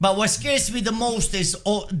But what scares me the most is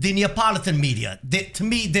the Neapolitan media. To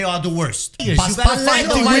me, they are the worst. But You gotta find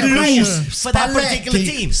the right will approach lose. for that particular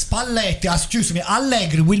team. Spalletti, excuse me,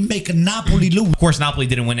 Allegri will make Napoli lose. Of course, Napoli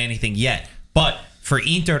didn't win anything yet, but for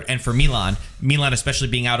Inter and for Milan especially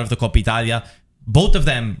being out of the Coppa Italia, both of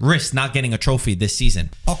them risked not getting a trophy this season.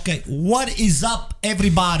 Okay, what is up,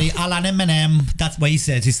 everybody? Alan Eminem. That's what he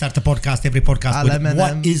says. He starts the podcast, every podcast with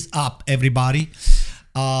what is up, everybody?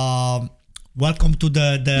 Welcome to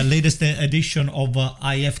the latest edition of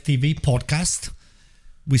IFTV podcast.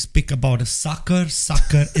 We speak about soccer,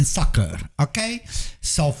 and soccer. Okay?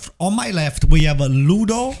 So on my left, we have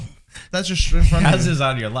Ludo. That's just in front of How's you. this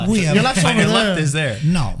on your left? We have- Your left's over your there. left is there.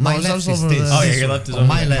 No, my it's left also is over this. there. Oh, yeah, your left is On over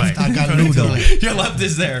my there. left, Right. I got Ludo. Your left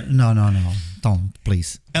is there. No. Don't,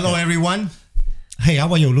 please. Hello, everyone. Hey,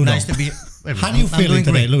 how are you, Ludo? Nice to be. How are you feeling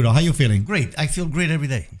today, Ludo? How are you feeling? Great. I feel great every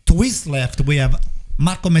day. To his left, we have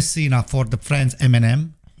Marco Messina for the friends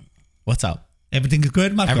M&M. What's up? Everything is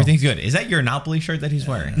good, Marco? Everything's good. Is that your Napoli shirt that he's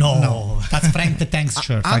wearing? No. That's Frank the Tank's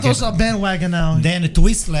shirt. I Anto's get- a bandwagon now. Then to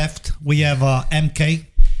his left, we have MK,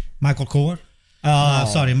 Michael Kors.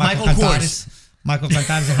 Sorry, Michael Michael Cantaris. Michael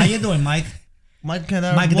Cantaris. How you doing, Mike? Mike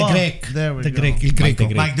Canary. Mike the Greek. There we the go. Greek. Il Greco.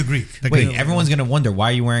 Mike the Greek. The Wait, Greek. everyone's going to wonder, why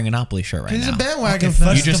are you wearing a Napoli shirt right He's now? a bandwagon Okay, fan.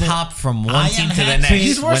 first You just of all, hop from I one am team to the happy. next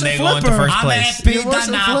He's worse when they than go into Flipper. first I'm place. happy He was that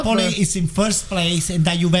a Napoli flipper. is in first place and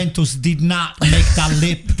that Juventus did not make that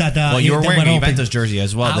leap. That, Well, you were they wearing a open. Juventus jersey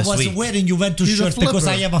as well I this was week. wearing Juventus He's a shirt because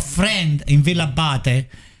I flipper. have a friend in Villa Abate.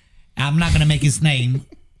 I'm not going to make his name.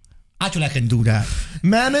 Actually, I can do that.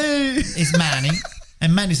 Manny. It's Manny.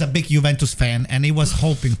 And Manny's a big Juventus fan, and he was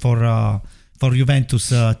hoping for Juventus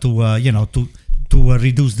to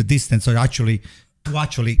reduce the distance, or actually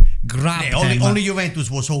grab Hey, them. only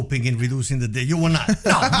Juventus was hoping in reducing the day. You were not.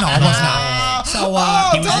 No, I was not.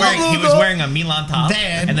 So He was wearing a Milan top,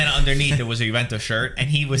 Then- and then underneath it was a Juventus shirt, and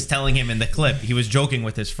he was telling him in the clip, he was joking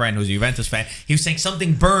with his friend who's a Juventus fan, he was saying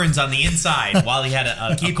something burns on the inside while he had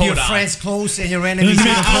a Keep coat your on. friends close and your enemies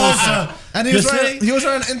even closer. And he was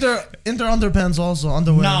wearing Inter underpants also,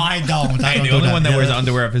 underwear. no, I don't. I Hey, don't the do only that. one that wears the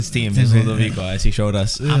underwear of his team is Ludovico, as he showed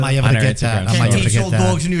us. I might ever on our get that. Instagram. I might Can't ever teach get old that.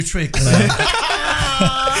 dogs new tricks.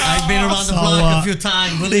 I've been around the So, block a few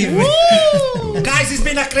times, believe me. Guys, it's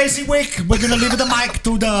been a crazy week. We're gonna leave the mic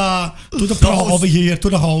to the pro host. over here, to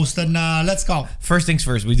the host, and let's go. First things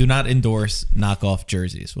first, we do not endorse knockoff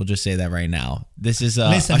jerseys. We'll just say that right now. This is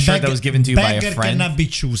a shirt that was given to you by a beggar friend. cannot be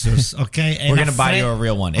choosers, okay? And We're a going to buy you a friend-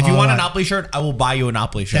 real one. If you want a Alright. Napoli shirt, I will buy you a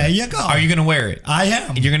Napoli shirt. There you go. Are you going to wear it? I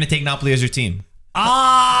am. You're going to take Napoli as your team?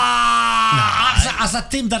 As a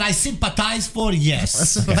team that I sympathize for, yes. But he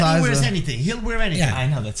Sympathizer. wears anything. He'll wear anything. Yeah. I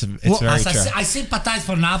know, it's Well, very as true. I sympathize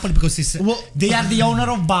for Napoli because they are the owner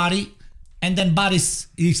of Bari, and then Bari is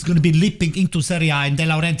going to be leaping into Serie A, and De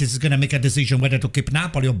Laurentiis is going to make a decision whether to keep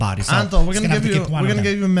Napoli or Bari. So Anto, we're he's gonna have give to you keep one of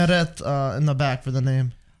them. Meret in the back for the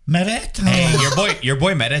name. Meret. Hey, your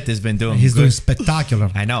boy Meret has been doing He's good. doing spectacular.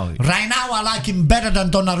 I know. Right now, I like him better than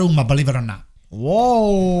Donnarumma, believe it or not.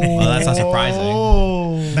 Whoa. Well, that's not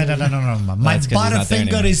surprising. Better than Donnarumma. My That's 'cause he's not there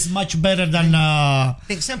Butterfinger anymore. is much better than. I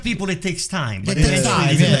think some people it takes time. But It takes eventually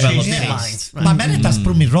time, they yeah. change Yeah. their minds. But Meret has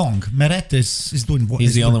proved me wrong. Meret is doing.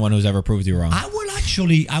 He's the only one who's ever proved you wrong. I will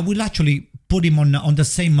actually put him on the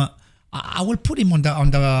same. I will put him in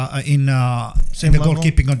the Same level?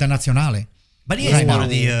 goalkeeping on the Nazionale. But he is Right part now. of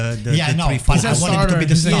the Yeah, I know, three but He's I a want him to be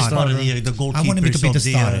the starter. He's He's a starter. part of the goalkeepers I want him to be the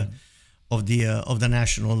starter. of the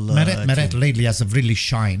national. Meret team. lately has a really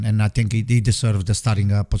shine, and I think he deserves the starting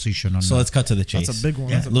position. On So let's cut to the chase. That's a big one.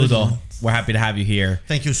 Yeah. That's a big Ludo, one. we're happy to have you here.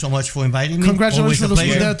 Thank you so much for inviting me. Congratulations for Always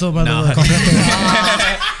the a pleasure. Scudetto, by No. the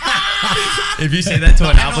way. If you say that to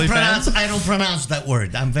a Napoli fan, I don't pronounce that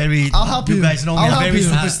word. I'm very. I'll help you. You guys know me. I'll I'm help very you.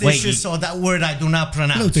 superstitious, Wait. so that word I do not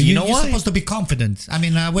pronounce. Look, You know you're what? supposed to be confident. I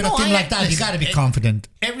mean, with No, a team I- like that, you listen, got to be it- confident.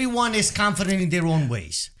 Everyone is confident in their own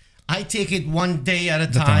ways. I take it one day at a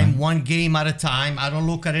The time, time. one game at a time. I don't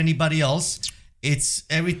look at anybody else. It's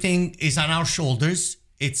everything is on our shoulders.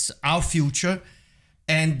 It's our future,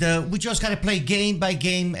 and we just got to play game by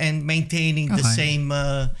game and maintaining the Okay. same.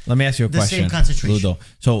 let me ask you a the question, same concentration. Ludo.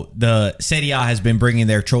 So the Serie A has been bringing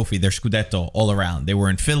their trophy, their Scudetto, all around. They were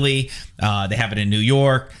in Philly. They have it in New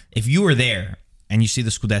York. If you were there and you see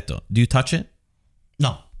the Scudetto, do you touch it?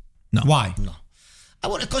 No, Why? no, I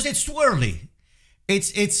would because it's too early.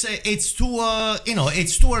 It's too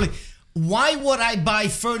it's too early. Why would I buy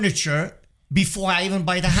furniture before I even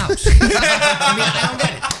buy the house? I mean, I don't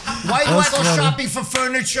get it. Why do I go shopping for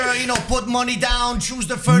furniture? Put money down, choose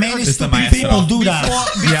the furniture. Many It's the stupid maestro. people do that.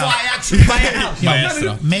 before I actually buy a house.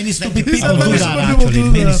 Maestro. Many stupid people Many do stupid that. people Actually,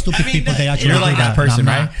 do many that. stupid I mean, people they actually you're do like that that. person,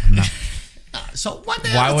 No, right? No. So one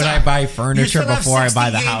day Why at a would I time. buy You furniture still have before I 60 buy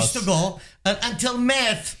the games house? to go until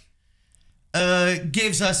math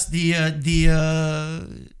gives us the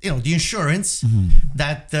insurance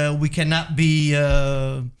that we cannot be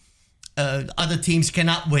other teams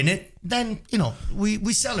cannot win it. Then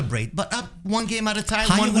we celebrate, but one game at a time,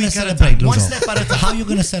 How one you gonna week at a celebrate, time, one Ludo? step at a time. How you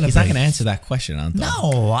gonna celebrate? He's not going to answer that question, Anton.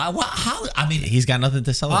 No, how? I mean, He's got nothing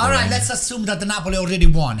to celebrate. all right. Let's assume that the Napoli already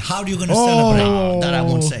won. How are you gonna celebrate? That I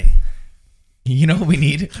won't say. You know what we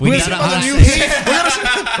need? We We're need gonna on see the on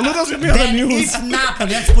the news. Ludo's gonna be on the Then news. if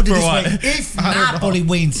Napoli, let's put it For this what? way: if Napoli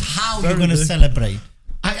wins, how are you gonna Everything. celebrate?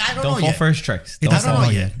 I don't Don't know fall yet. for his tricks. It Don't doesn't fall know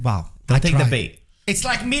for yet. Wow. Don't take the tried. bait. It's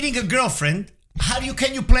like meeting a girlfriend.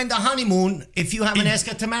 Can you plan the honeymoon if you haven't asked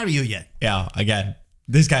her to marry you yet? Yeah, again.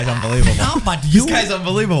 This guy's unbelievable. No, but you. This guy's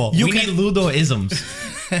unbelievable. You We can- need Ludo-isms.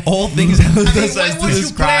 All things that Ludo I mean, why says to would you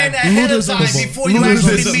plan describe. ahead of time Ludism. before you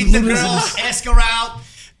Ludism. actually meet the girl, Ludism. ask her out,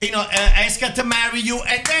 ask her to marry you,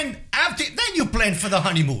 and then you plan for the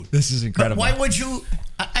honeymoon. This is But incredible. why would you?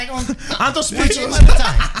 I don't. Anto One game speechless. at a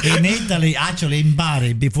time. In Italy, actually, in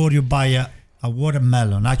Bari, before you buy a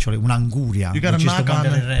watermelon, actually, un'anguria. You gotta which is the knock one on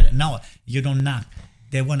that it. is red. No, you don't knock.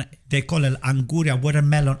 They call it anguria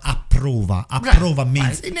watermelon approva. Approva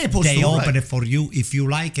means In Naples they too, open right. it for you. If you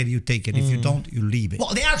like it, you take it. If you don't, you leave it.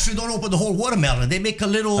 Well, they actually don't open the whole watermelon. They make a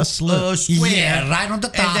little slit. square, Yeah, right on the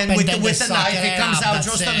top, and then and with then the, they with the suck knife, it it comes out, out that's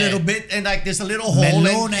just it. a little bit, and like there's a little hole.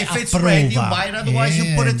 Melone And if it's red, you approva. buy it. Otherwise,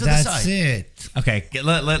 you put it to the that's side. it. Okay,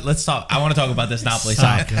 let's talk. I want to talk about this Napoli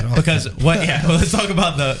Soccer, side okay. because let's talk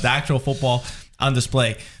about the actual football on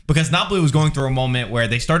display because Napoli was going through a moment where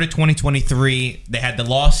they started 2023. They had the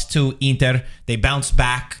loss to Inter. They bounced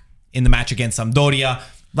back in the match against Sampdoria.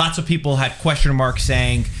 Lots of people had question marks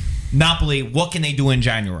saying, Napoli, what can they do in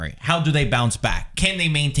January? How do they bounce back? Can they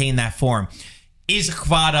maintain that form? Is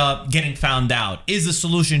Kvara getting found out? Is the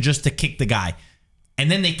solution just to kick the guy? And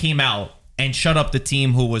then they came out and shut up the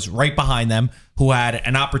team who was right behind them, who had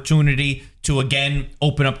an opportunity to again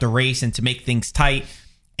open up the race and to make things tight.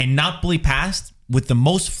 And Napoli passed with the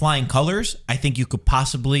most flying colors I think you could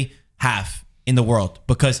possibly have in the world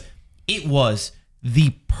because it was the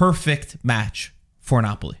perfect match for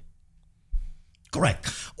Napoli.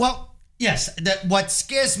 Correct. Well, yes. What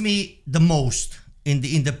scares me the most in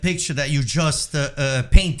the picture that you just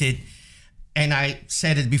painted, and I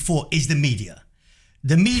said it before, is the media.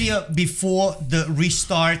 The media before the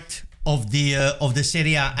restart of the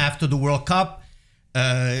Serie A after the World Cup.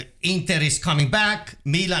 Inter is coming back.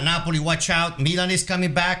 Milan, Napoli, watch out. Milan is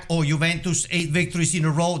coming back. Oh, Juventus, 8 victories in a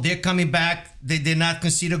row. They're coming back. They did not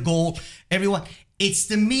concede a goal. Everyone. It's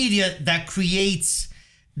the media that creates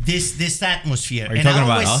this atmosphere. Are you talking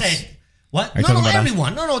about us? What? Are you No, talking about us?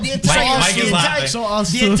 everyone. No, the entire. Mike is the laughing. entire, So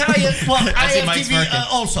us the too. entire. Well, I see Mike's IFTV smirking.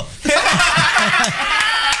 also.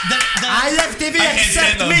 IFTV I can't stand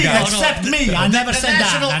accept those me, guys. accept me. I never said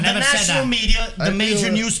that. I never the said national that. media, the I major feel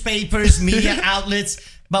it. newspapers, media outlets.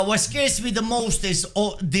 But what scares me the most is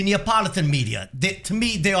the Neapolitan media. To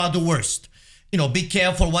me, they are the worst. Be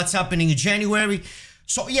careful what's happening in January.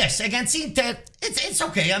 So yes, against Inter, it's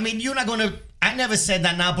okay. I mean, you're not gonna. I never said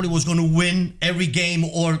that Napoli was gonna win every game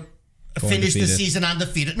or finish the undefeated. season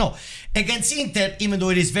undefeated. No, against Inter, even though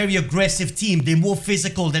it is very aggressive team, they're more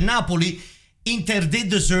physical than Napoli. Inter did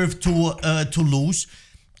deserve to lose.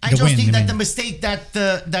 I The just win, think you that mean. the mistake that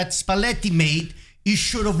Spalletti made, he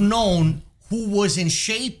should have known who was in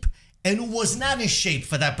shape and who was not in shape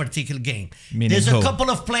for that particular game. Meaning There's who? a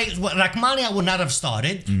couple of players. Well, Rachmania would not have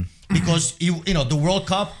started because the World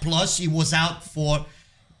Cup, plus he was out for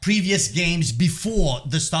previous games before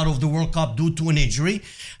the start of the World Cup due to an injury.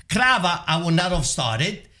 Crava, I would not have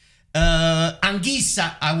started.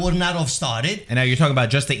 Anguissa, I would not have started. And now you're talking about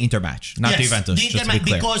just the Inter match, not the Yes, Juventus, the just to Inter be match,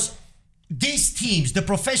 clear. because these teams, the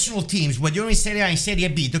professional teams, whether you're in Serie A and Serie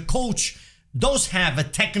B, the coach does have a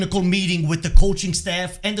technical meeting with the coaching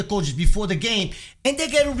staff and the coaches before the game, and they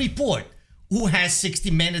get a report who has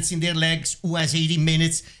 60 minutes in their legs, who has 80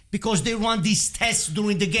 minutes, because they run these tests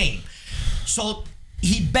during the game. So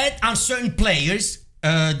he bet on certain players,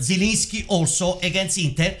 Zielinski also against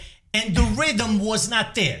Inter, and the rhythm was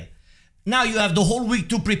not there. Now you have the whole week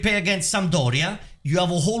to prepare against Sampdoria. You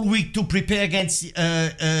have a whole week to prepare against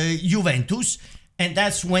Juventus, and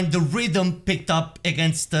that's when the rhythm picked up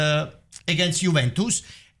against Juventus,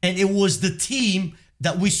 and it was the team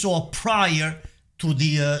that we saw prior to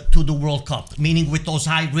the World Cup, meaning with those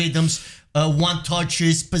high rhythms, one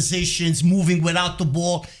touches, positions, moving without the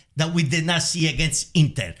ball that we did not see against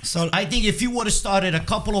Inter. So- I think if you would have started a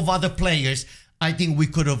couple of other players, I think we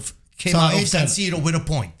could have came So out of Inter- San Siro with a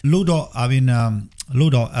point. Ludo,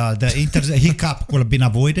 the Inter's hiccup could have been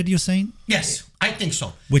avoided, you're saying? Yes. I think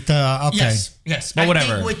so. With okay. Yes. But I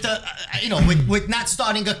whatever. think with the with not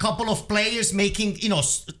starting a couple of players, making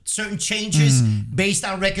certain changes based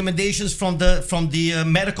on recommendations from the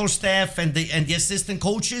medical staff and the assistant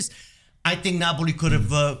coaches, I think Napoli could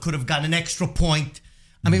have got an extra point.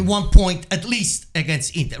 I mean, 1 point at least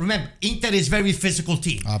against Inter. Remember, Inter is a very physical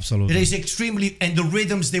team. Absolutely. It is extremely, and the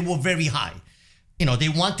rhythms, they were very high. They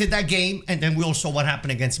wanted that game, and then we all saw what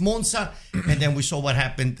happened against Monza, and then we saw what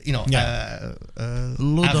happened,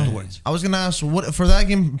 Ludo, afterwards. I was gonna ask, what for that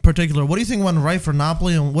game in particular, what do you think went right for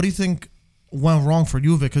Napoli, and what do you think went wrong for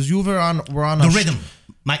Juve? Because Juve were on The rhythm,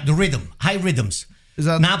 the rhythm, high rhythms. Is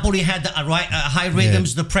that- Napoli had the high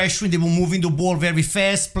rhythms, the pressure. They were moving the ball very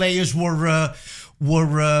fast. Players were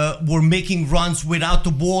making runs without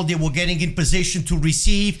the ball. They were getting in position to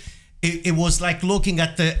receive. It was like looking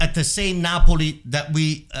at the same Napoli that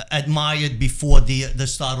we admired before the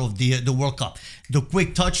start of the World Cup. The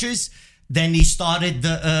quick touches. Then he started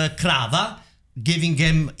the Crava, giving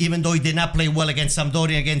him, even though he did not play well against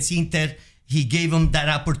Sampdoria, against Inter, he gave him that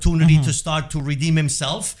opportunity to start to redeem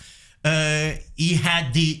himself. He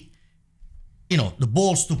had the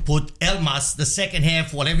balls to put Elmas the second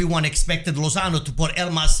half, while everyone expected Lozano to put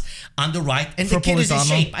Elmas on the right, and For the kid is in Politano.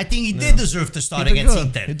 shape. I think he did deserve to start He did against good.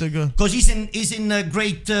 Inter. He did good. Because he's in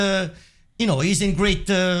great he's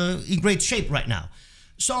in great shape right now.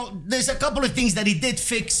 So there's a couple of things that he did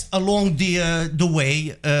fix along the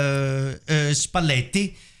way,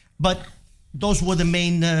 Spalletti, but those were the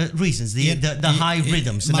main reasons, the high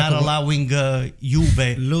rhythms, and not Marco, allowing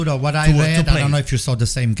Juve. Ludo, what I to read, I play. don't know if you saw the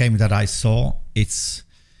same game that I saw, it's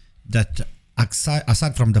that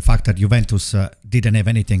aside from the fact that Juventus didn't have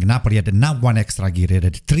anything, Napoli had not one extra gear, it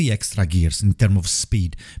had 3 extra gears in terms of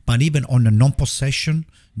speed. But even on the non-possession,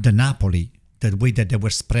 the Napoli, the way that they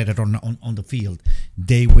were spread on the field,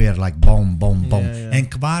 they were like boom, boom, boom. And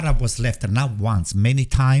Kvara was left not once, many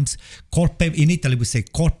times. In Italy we say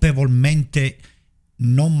colpevolmente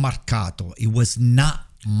non marcato. It was not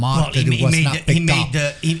marked. Well, it was not picked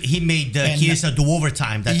up. He made And- Chiesa do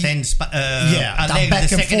overtime. That then that Allegri, back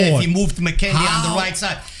the and second half, forth. he moved McKennie on How? the right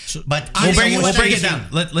side. But We'll Chiesa was break it amazing.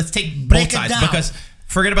 down. Let's take Break both it sides down. because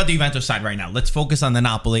forget about the Juventus side right now. Let's focus on the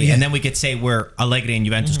Napoli, Yeah. and then we could say where Allegri and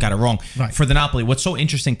Juventus got it wrong. Right. For the Napoli, what's so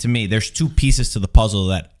interesting to me, there's 2 pieces to the puzzle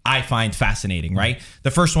that I find fascinating, right?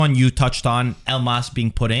 The first one you touched on, Elmas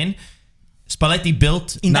being put in. Spalletti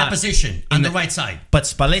built In that position, on the right side. But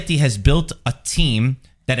Spalletti has built a team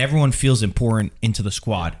that everyone feels important into the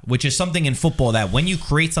squad, which is something in football that when you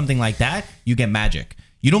create something like that, you get magic.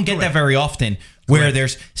 You don't get that very often where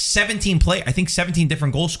there's 17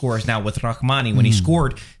 different goal scorers now with Rahmani. When he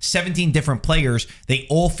scored 17 different players, they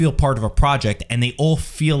all feel part of a project and they all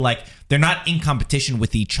feel like they're not in competition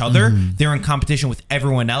with each other. They're in competition with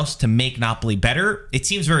everyone else to make Napoli better. It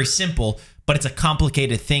seems very simple, but it's a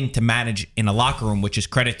complicated thing to manage in a locker room, which is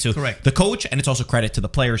credit to the coach and it's also credit to the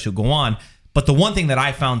players who go on. But the one thing that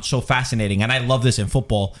I found so fascinating, and I love this in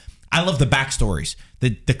football, I love the backstories,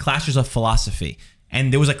 the clashes of philosophy.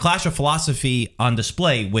 And there was a clash of philosophy on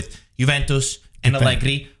display with Juventus and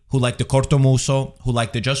Allegri, who like the cortomuso, who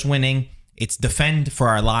like the just winning. It's defend for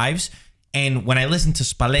our lives. And when I listened to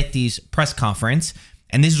Spalletti's press conference,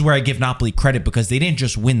 and this is where I give Napoli credit because they didn't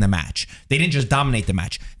just win the match. They didn't just dominate the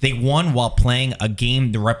match. They won while playing a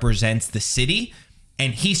game that represents the city.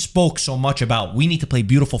 And he spoke so much about we need to play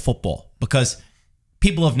beautiful football because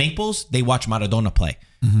people of Naples, they watch Maradona play.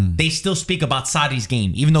 They still speak about Sarri's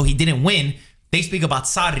game. Even though he didn't win, they speak about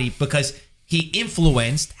Sarri because he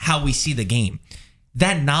influenced how we see the game.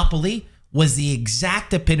 That Napoli was the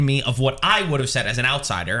exact epitome of what I would have said as an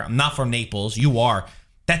outsider. I'm not from Naples. You are.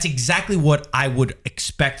 That's exactly what I would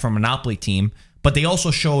expect from a Napoli team. But they also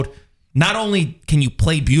showed not only can you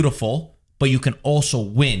play beautiful, but you can also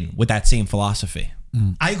win with that same philosophy.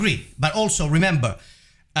 I agree. But also remember,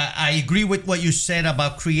 I agree with what you said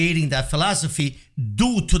about creating that philosophy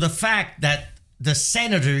due to the fact that the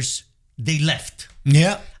senators, they left.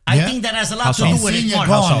 I think that has a lot to do with it. Insigne Mark.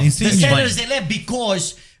 gone. The Insigne. senators, they left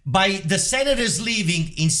because by the senators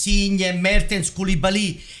leaving, Insigne, Mertens,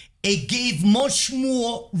 Koulibaly, it gave much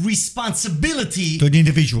more responsibility To the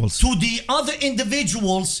individuals. to the other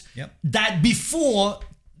individuals that before,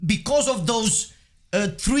 because of those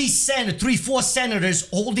 4 senators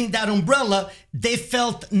holding that umbrella, they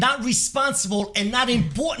felt not responsible and not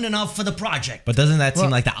important enough for the project. But doesn't that seem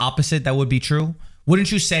like the opposite that would be true?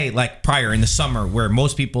 Wouldn't you say, like prior in the summer, where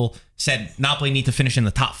most people said Napoli need to finish in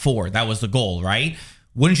the top 4, that was the goal, right?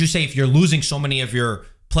 Wouldn't you say if you're losing so many of your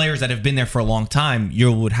players that have been there for a long time,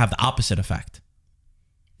 you would have the opposite effect?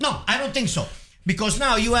 No, I don't think so. because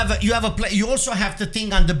now you have a play. You also have to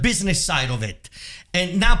think on the business side of it,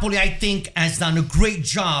 and Napoli, I think, has done a great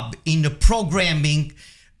job in the programming,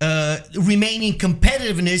 remaining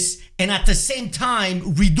competitiveness, and at the same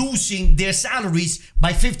time reducing their salaries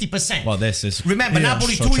by 50%. Well, this is remember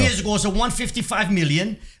Napoli so 2 true. years ago was a 155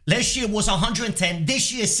 million. Last year was 110.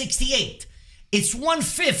 This year 68. It's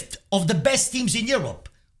 1/5 of the best teams in Europe.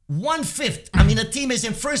 1/5. I mean, a team is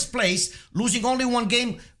in first place, losing only one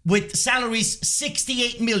game with salaries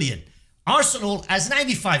 68 million. Arsenal has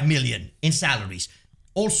 95 million in salaries.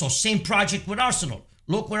 Also, same project with Arsenal.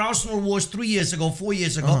 Look where Arsenal was 3 years ago, 4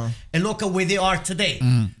 years ago, and look at where they are today.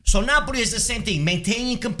 So Napoli is the same thing,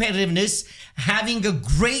 maintaining competitiveness, having a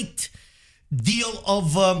great deal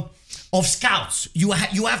of scouts. You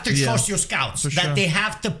have to trust your scouts that they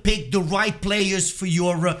have to pick the right players for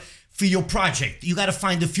your project. You got to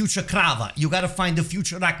find the future Crava. You got to find the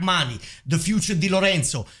future Rachmani, the future Di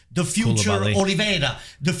Lorenzo, the future Koulibaly. Oliveira,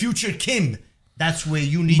 the future Kim. That's where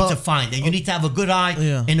you need to find, and you need to have a good eye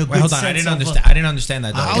and a good Wait, hold on. sense I didn't of, understand. I didn't understand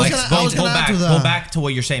that. Though. I was gonna add to that. Go back to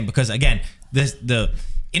what you're saying, because again,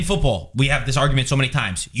 in football we have this argument so many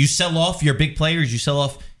times. You sell off your big players. You sell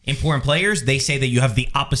off important players. They say that you have the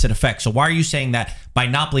opposite effect. So why are you saying that by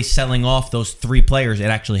Napoli selling off those 3 players, it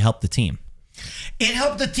actually helped the team? It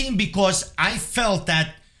helped the team because I felt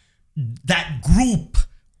that that group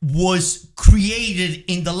was created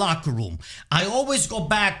in the locker room. I always go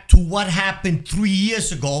back to what happened 3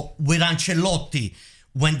 years ago with Ancelotti,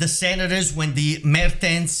 when the Senators, when the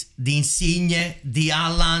Mertens, the Insigne, the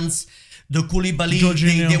Allans, the Koulibaly,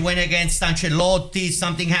 they went against Ancelotti.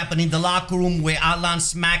 Something happened in the locker room where Allan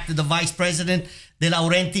smacked the vice president, De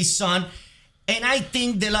Laurentiis' son. And I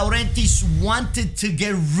think De Laurentiis wanted to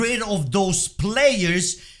get rid of those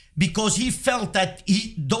players because he felt that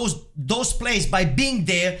those players, by being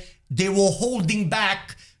there, they were holding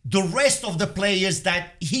back the rest of the players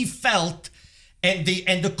that he felt and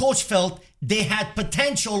the coach felt they had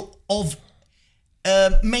potential of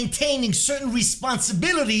maintaining certain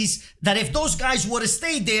responsibilities, that if those guys would have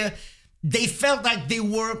stayed there, they felt like they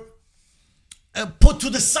were put to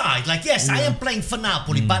the side. Like, yes, I am playing for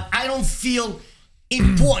Napoli, but I don't feel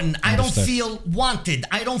important. I don't feel wanted.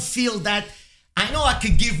 I don't feel that I know I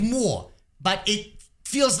could give more, but it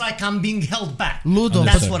feels like I'm being held back. Ludo,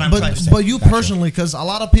 that's what I'm trying to say. But you personally, because a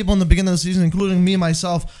lot of people in the beginning of the season, including me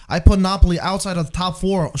myself, I put Napoli outside of the top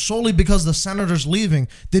 4 solely because the Senators leaving.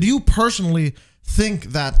 Did you personally think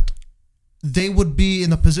that they would be in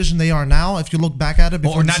the position they are now if you look back at it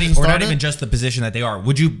before or not even just the position that they are?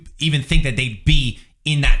 Would you even think that they'd be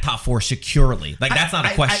in that top 4 securely? Like, that's not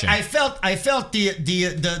a question. I felt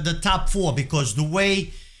the top 4 because the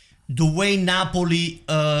way Napoli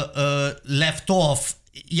left off,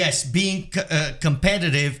 yes, being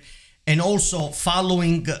competitive and also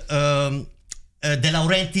following De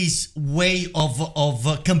Laurentiis' way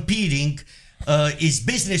of competing, his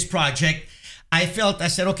business project, I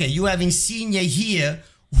said, okay, you have Insigne here,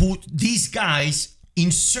 who these guys in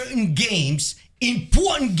certain games,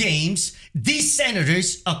 important games, these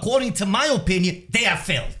Senators, according to my opinion, they have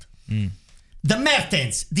failed. The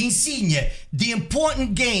Mertens, the Insigne, the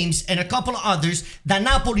important games, and a couple of others that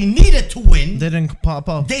Napoli needed to win, they didn't pop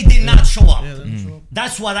up. They did not show up. Yeah, they didn't show up.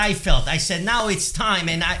 That's what I felt. I said, now it's time.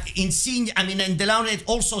 And and De Laurentiis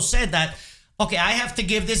also said that, okay, I have to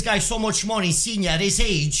give this guy so much money, Insigne, at his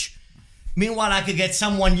age. Meanwhile, I could get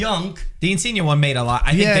someone young. The Insigne one made a lot.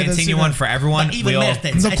 I think the Insigne one for everyone. But even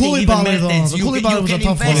Mertens. The Koulibaly, though. The Koulibaly was a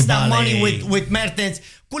tough one. You can invest that money with Mertens.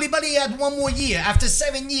 Koulibaly had one more year. After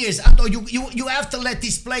 7 years, I thought you have to let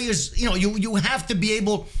these players, you have to be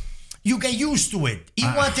able, you get used to it. He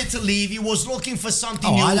wanted to leave. He was looking for something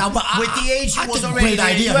new. With the age, he was already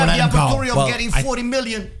there. You have the opportunity of getting 40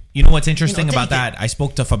 million. You know what's interesting about take that? I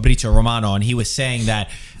spoke to Fabrizio Romano, and he was saying that,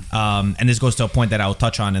 and this goes to a point that I'll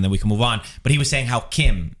touch on, and then we can move on. But he was saying how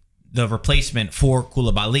Kim, the replacement for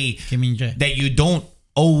Koulibaly, that you don't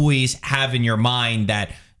always have in your mind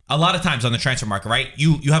that a lot of times on the transfer market, right?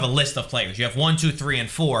 You have a list of players. You have 1, 2, 3, and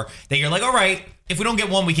 4 that you're like, all right, if we don't get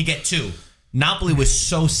one, we could get 2. Napoli was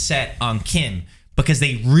so set on Kim because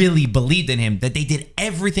they really believed in him that they did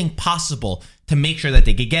everything possible to make sure that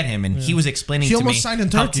they could get him. And he was explaining to me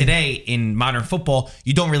how today in modern football,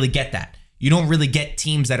 you don't really get that. You don't really get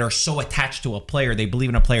teams that are so attached to a player, they believe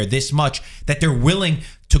in a player this much, that they're willing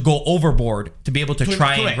to go overboard to be able to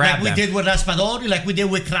try and grab them. Like we did with Raspadori, like we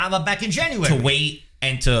did with Crava back in January. To wait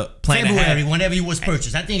and to plan February, ahead. whenever he was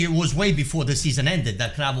purchased. I think it was way before the season ended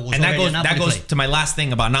that Crava was and already a Napoli that goes player. to my last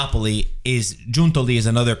thing about Napoli is Giuntoli is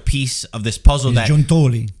another piece of this puzzle. That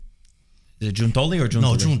Giuntoli. Is it Giuntoli or Giuntoli?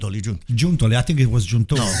 No, Giuntoli. Giuntoli. I think it was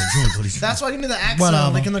Giuntoli. No, Giuntoli. That's why you need the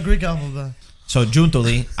accent, like in the Greek alphabet. So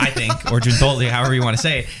Giuntoli, I think, or Giuntoli, however you want to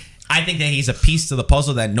say it, I think that he's a piece to the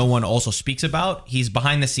puzzle that no one also speaks about. He's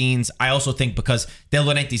behind the scenes. I also think because De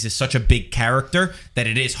Laurentiis is such a big character that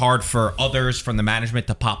it is hard for others from the management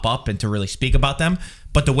to pop up and to really speak about them.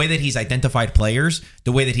 But the way that he's identified players,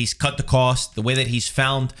 the way that he's cut the cost, the way that he's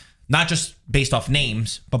found, not just based off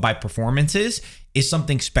names, but by performances, is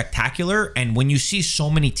something spectacular. And when you see so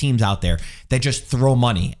many teams out there that just throw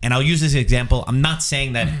money, and I'll use this example, I'm not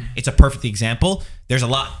saying that it's a perfect example. There's a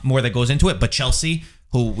lot more that goes into it, but Chelsea,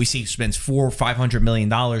 who we see spends $400 or $500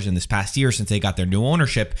 million in this past year since they got their new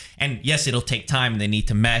ownership. And yes, it'll take time. They need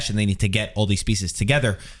to mesh and they need to get all these pieces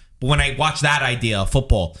together. But when I watch that idea of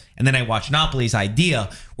football, and then I watch Napoli's idea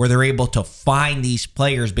where they're able to find these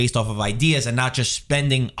players based off of ideas and not just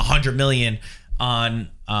spending $100 million on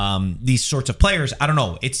these sorts of players, I don't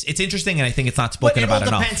know. It's interesting, and I think it's not spoken about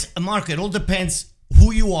enough. Depends, Mark, it all depends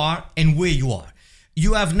who you are and where you are.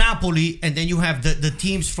 You have Napoli, and then you have the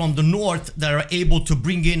teams from the north that are able to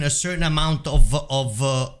bring in a certain amount of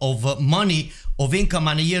money, of income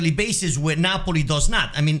on a yearly basis, where Napoli does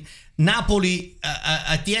not. I mean, Napoli,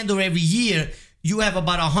 at the end of every year, you have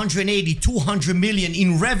about 180, 200 million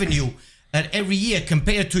in revenue every year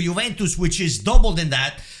compared to Juventus, which is double than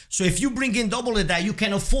that. So if you bring in double than that, you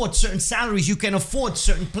can afford certain salaries, you can afford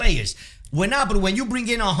certain players. When you bring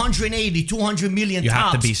in 180, 200 million, you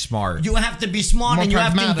tops, have to be smart. You have to be smart, More and you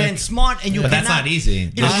have to pragmatic. invent smart, and you But cannot. that's not easy.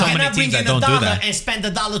 There's so many teams that don't do that. And spend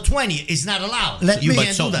 $1.20. It's not allowed. Let You me-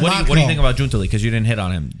 can't So do that. what do you think about Giuntoli? Because you didn't hit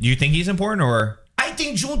on him. Do you think he's important, or? I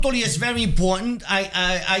think Giuntoli is very important.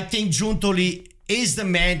 I think Giuntoli is the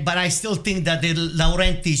man, but I still think that De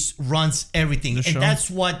Laurentiis runs everything. The show. And that's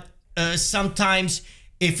what sometimes,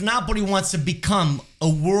 if Napoli wants to become a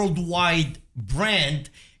worldwide brand,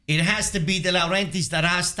 it has to be De Laurentiis that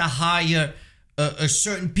has to hire a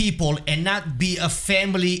certain people and not be a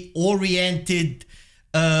family-oriented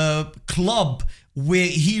club where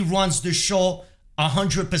he runs the show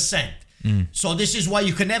 100%. So this is why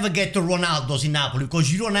you can never get the Ronaldos in Napoli,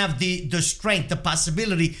 because you don't have the strength, the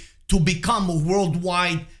possibility to become a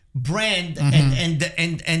worldwide brand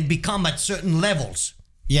and become at certain levels.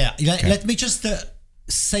 Yeah, let me just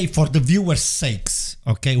say, for the viewers' sakes,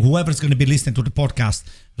 okay, whoever's going to be listening to the podcast,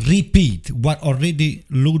 repeat what already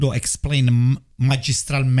Ludo explained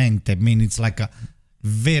magistralmente. I mean, it's like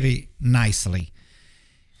very nicely.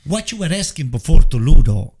 What you were asking before to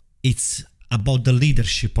Ludo, it's about the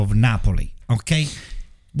leadership of Napoli, okay?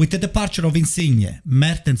 With the departure of Insigne,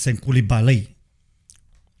 Mertens and Koulibaly,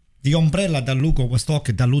 the umbrella that Ludo was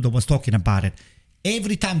talking about it,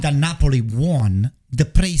 every time that Napoli won, the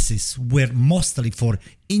praises were mostly for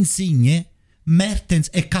Insigne, Mertens,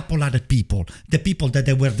 a couple other people, the people that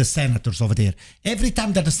they were the senators over there. Every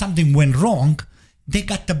time that something went wrong, they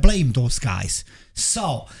got to blame those guys.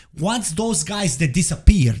 So once those guys that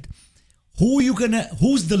disappeared,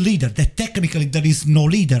 who's the leader? That technically there is no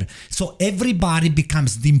leader. So everybody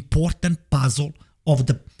becomes the important puzzle of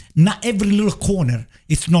not every little corner.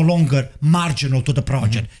 It's no longer marginal to the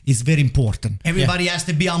project. It's very important. Everybody has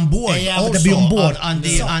to be on board. They have also to be on board on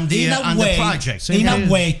So, the project. In a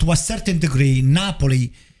way, to a certain degree,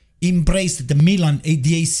 Napoli embraced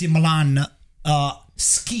the AC Milan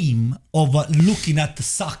scheme of looking at the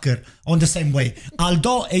soccer on the same way.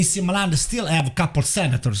 Although AC Milan still have a couple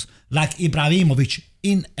senators like Ibrahimovic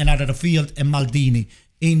in another field and Maldini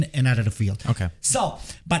in another field. Okay. So,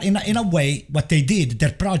 but in a way, what they did,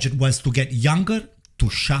 their project was to get younger, to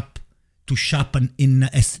shop in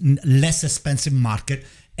a less expensive market,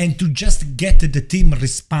 and to just get the team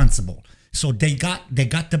responsible. So they got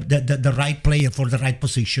the right player for the right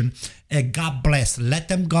position. God bless. Let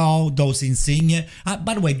them go. Those Insigne.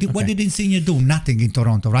 By the way, what did Insigne do? Nothing in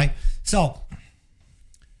Toronto, right? So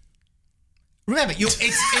remember, it's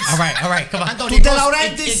All right, come on. Antonio, To De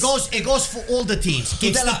Laurentiis. it goes for all the teams.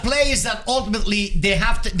 It's the players that ultimately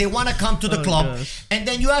they want to come to the club, gosh. and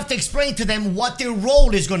then you have to explain to them what their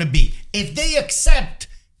role is going to be. If they accept,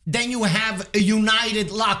 then you have a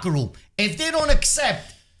united locker room. If they don't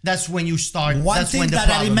accept, that's when you start. one that's thing when the that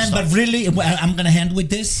I problem remember starts. really, I'm gonna end with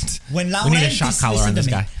this. When Laurentiis, We need a shot collar listen on to this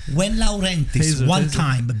me. guy. When Laurentiis Taser, one taser.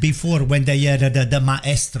 time before, when they had the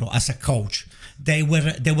maestro as a coach, they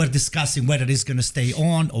were discussing whether it's gonna stay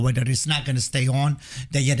on or whether it's not gonna stay on.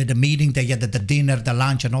 They had the meeting, they had the dinner, the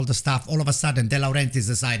lunch, and all the stuff. All of a sudden, De Laurentiis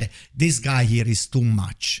decided this guy here is too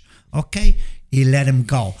much. Okay, he let him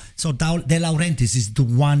go. So De Laurentiis is the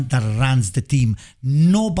one that runs the team,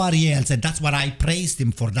 nobody else. And that's what I praised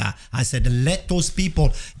him for that. I said, let those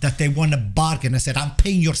people that they want to bargain. I said, I'm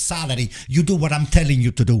paying your salary. You do what I'm telling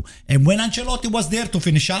you to do. And when Ancelotti was there to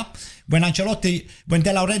finish up, when De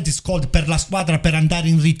Laurentiis called per la squadra per andare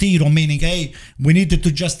in ritiro, meaning, hey, we needed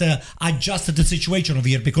to just adjust the situation over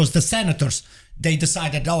here because the Senators, they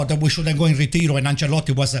decided, that we shouldn't go in retiro, and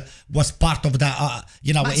Ancelotti was part of that.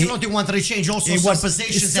 Ancelotti wanted to change also some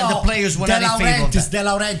positions, and the players were not in favor of that. De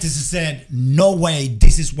Laurentiis said, no way,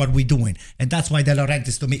 this is what we're doing. And that's why De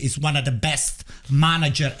Laurentiis, to me, is one of the best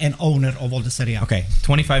manager and owner of all the Serie A. Okay,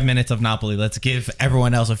 25 minutes of Napoli. Let's give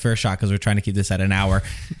everyone else a fair shot because we're trying to keep this at an hour.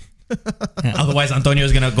 Otherwise, Antonio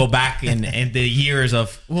is going to go back in the years of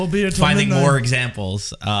finding more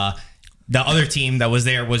examples. The other team that was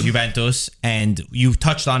there was Juventus, and you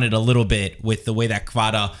touched on it a little bit with the way that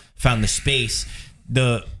Kvara found the space.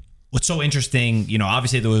 What's so interesting,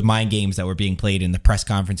 obviously there was mind games that were being played in the press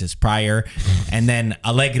conferences prior, and then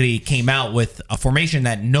Allegri came out with a formation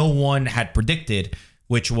that no one had predicted,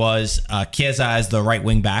 which was Chiesa as the right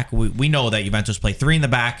wing back. We know that Juventus play 3 in the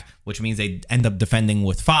back, which means they end up defending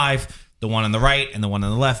with 5, the one on the right and the one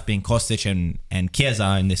on the left being Kostic and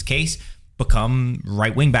Chiesa in this case. Become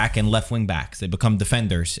right wing back and left wing backs. They become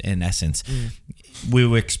defenders in essence. We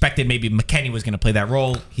were expected maybe McKennie was going to play that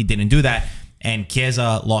role. He didn't do that. And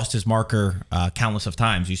Chiesa lost his marker countless of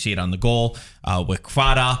times. You see it on the goal with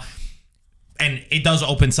Kvara. And it does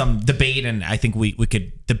open some debate, and I think we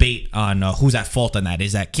could debate on who's at fault on that.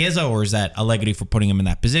 Is that Chiesa or is that Allegri for putting him in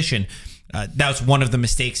that position? That was one of the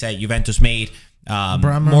mistakes that Juventus made.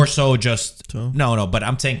 More so just... No, but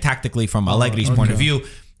I'm saying tactically from Allegri's point of view,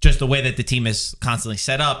 just the way that the team is constantly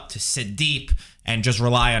set up to sit deep and just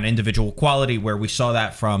rely on individual quality, where we saw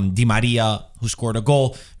that from Di Maria, who scored a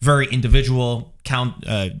goal, very individual.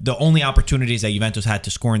 The only opportunities that Juventus had to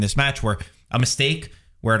score in this match were a mistake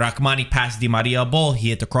where Rachmani passed Di Maria a ball, he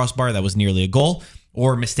hit the crossbar, that was nearly a goal,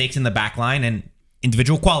 or mistakes in the back line and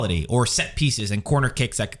individual quality, or set pieces and corner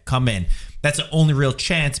kicks that could come in. That's the only real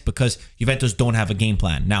chance because Juventus don't have a game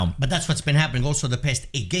plan now. But that's what's been happening also the past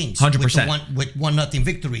 8 games. 100%. With 1-0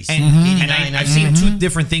 victories. And I've seen 2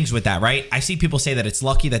 different things with that, right? I see people say that it's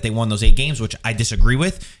lucky that they won those 8 games, which I disagree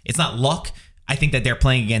with. It's not luck. I think that they're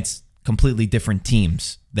playing against completely different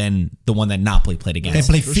teams than the one that Napoli played against.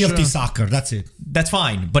 They play filthy soccer, that's it. That's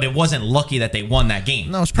fine, but it wasn't lucky that they won that game.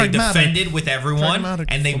 No, it's pragmatic. They defended with everyone,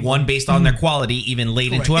 and they won based on their quality, even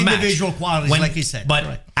late into a match. Individual qualities, like you said.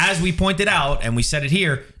 But as we pointed out, and we said it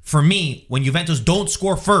here, for me, when Juventus don't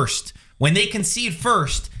score first, when they concede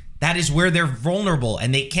first, that is where they're vulnerable,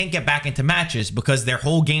 and they can't get back into matches because their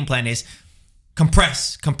whole game plan is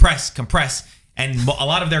compress. And a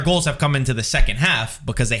lot of their goals have come into the second half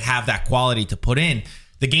because they have that quality to put in.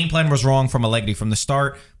 The game plan was wrong from Allegri from the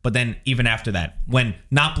start, but then even after that, when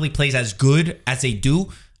Napoli plays as good as they do,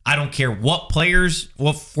 I don't care what players,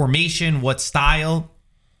 what formation, what style,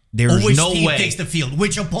 there's which no team way. takes the field,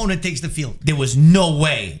 which opponent takes the field. There was no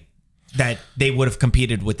way that they would have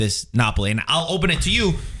competed with this Napoli. And I'll open it to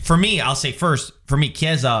you. For me, I'll say first, for me,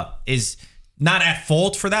 Chiesa is not at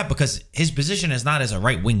fault for that because his position is not as a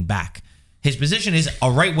right wing back. His position is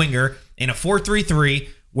a right winger in a 4-3-3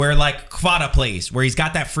 where like Kvara plays, where he's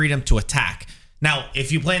got that freedom to attack. Now,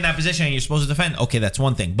 if you play in that position and you're supposed to defend, okay, that's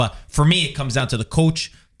one thing. But for me, it comes down to the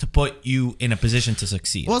coach to put you in a position to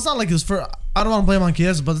succeed. Well, it's not like his first... I don't want to blame on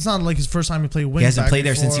Chiesa, but it's not like his first time he played wing back. He hasn't played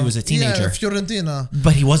there since he was a teenager. Yeah, Fiorentina.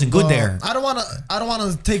 But he wasn't good there. I don't want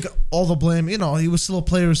to take all the blame. He was still a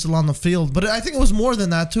player, still on the field. But I think it was more than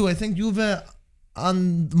that, too. I think Juve...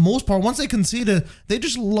 on the most part, once they conceded, they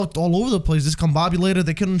just looked all over the place, discombobulated.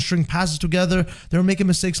 They couldn't string passes together. They were making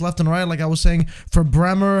mistakes left and right, like I was saying, for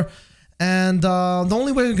Bremer. And the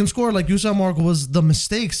only way we can score, like you said, Marco, was the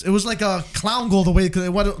mistakes. It was like a clown goal the way it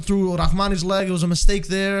went through Rachmani's leg. It was a mistake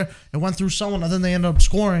there. It went through someone, and then they ended up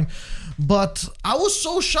scoring. But I was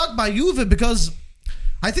so shocked by Juve because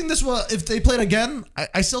I think this was, if they played again,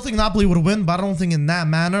 I still think Napoli would win, but I don't think in that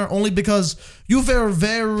manner. Only because Juve are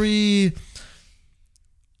very...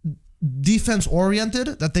 defense oriented,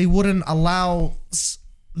 that they wouldn't allow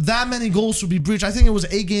that many goals to be breached. I think it was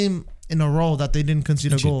a game in a row that they didn't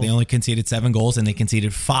concede a goal. They only conceded 7 goals and they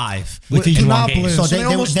conceded 5 with each one game. So they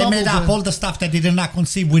made up all the stuff that they did not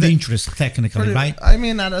concede with interest, technically, right? I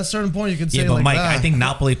mean, at a certain point, you could say yeah, but like Mike, that. I think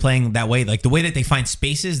Napoli playing that way, like the way that they find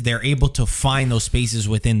spaces, they're able to find those spaces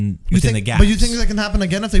within the gaps. But you think that can happen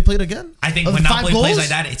again if they played again? I think when Napoli plays like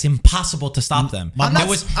that, it's impossible to stop them. I'm not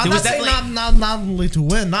saying not Napoli to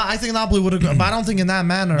win. I think Napoli would have, but I don't think in that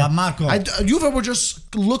manner. But Marco, Juve would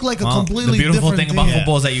just look like a completely the beautiful different thing about team.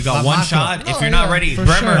 football is that you got one one shot. No, If you're not yeah, ready, for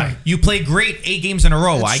Bremer, sure. you play great 8 games in a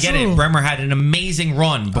row. It's I get true. it. Bremer had an amazing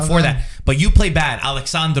run before Okay. that, but you play bad.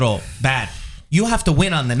 Alexandro, bad. You have to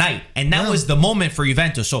win on the night, and that Yeah. was the moment for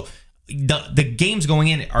Juventus. So the games going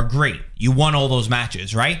in are great. You won all those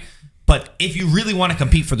matches, right? But if you really want to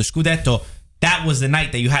compete for the Scudetto, that was the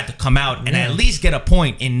night that you had to come out and at least get a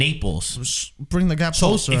point in Naples. Bring the gap So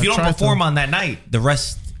closer. if you don't Try to- perform on that night, the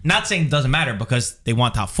rest. Not saying it doesn't matter because they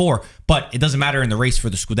want top 4, but it doesn't matter in the race for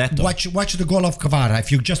the Scudetto. Watch the goal of Kvara.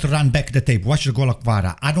 If you just run back the tape, watch the goal of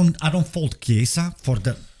Kvara. I don't fault Chiesa for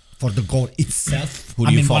the goal itself. Who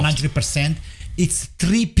do you fault? 100%. It's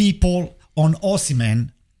 3 people on Osimhen.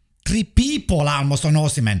 3 people almost on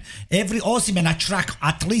Osimhen. Every Osimhen attract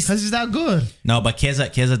at least. Because he's that good. No, but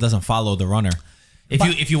Chiesa doesn't follow the runner.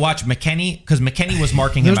 If you watch McKennie, because McKennie was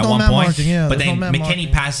marking him There's at no one man point, marking, yeah, but there's then no man McKennie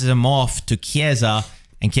marking. passes him off to Chiesa,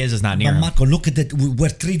 and Chiesa's not near But him. Marco, look at that. Where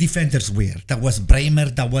 3 defenders were. That was Bremer.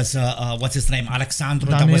 That was what's his name,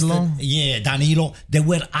 Alexandro. That was Danilo. Danilo. There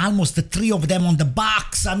were almost the 3 of them on the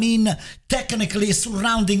box. I mean, technically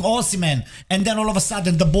surrounding Osimhen, and then all of a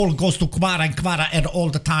sudden the ball goes to Kvara, and Kvara had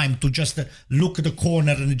all the time to just look at the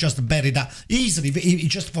corner and just bury that easily.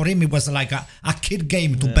 Just for him, it was like a kid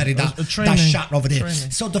game to bury that, a training. that shot over there.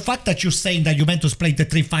 Training. So the fact that you're saying that Juventus played the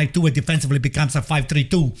 3-5-2 and defensively becomes a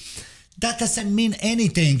 5-3-2. That doesn't mean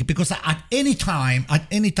anything because at any time,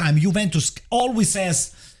 Juventus always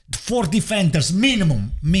has 4 defenders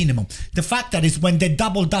minimum. The fact that is when they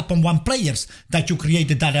doubled up on one players that you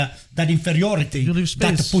created that inferiority You leave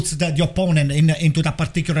that space. puts the opponent into that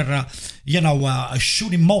particular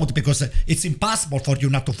shooting mode because it's impossible for you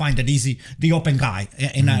not to find the open guy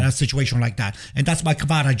in a situation like that, and that's why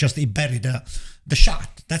Kvara just he buried the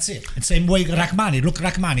shot. That's it. And same way Rachmani. Look,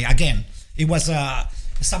 Rachmani again. It was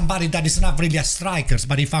somebody that is not really a striker,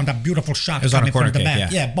 but he found a beautiful shot It was on a coming from corner the kick,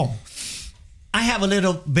 back. yeah. Yeah, boom. I have a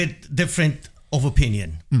little bit different of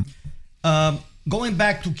opinion. Going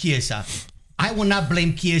back to Chiesa, I will not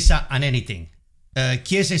blame Chiesa on anything.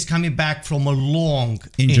 Chiesa is coming back from a long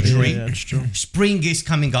injury. Yeah, it's true. Spring is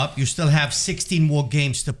coming up. You still have 16 more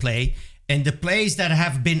games to play. And the players that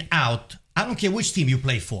have been out, I don't care which team you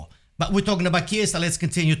play for, but we're talking about Chiesa. Let's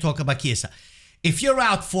continue to talk about Chiesa. If you're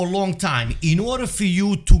out for a long time, in order for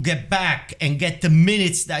you to get back and get the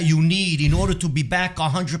minutes that you need in order to be back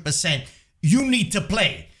 100%, you need to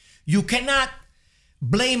play. You cannot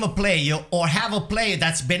blame a player or have a player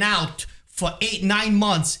that's been out for 8-9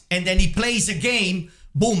 months and then he plays a game,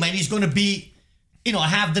 boom, and he's going to be,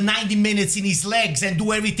 have the 90 minutes in his legs and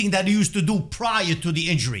do everything that he used to do prior to the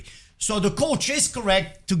injury. So the coach is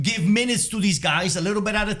correct to give minutes to these guys a little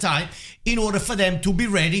bit at a time in order for them to be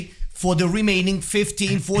ready for the remaining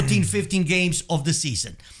 15 games of the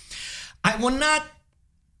season. I will not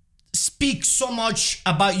speak so much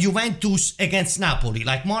about Juventus against Napoli.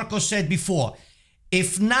 Like Marco said before,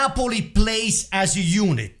 if Napoli plays as a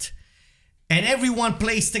unit and everyone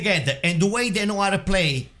plays together and the way they know how to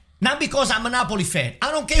play, not because I'm a Napoli fan, I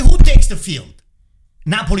don't care who takes the field,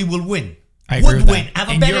 Napoli will win. I agree with win. that. Have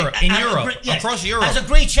a In better, Europe, across Europe. has a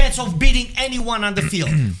great chance of beating anyone on the field.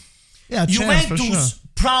 Yeah, chance for Juventus sure.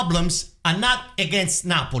 problems are not against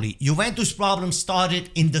Napoli. Juventus problems started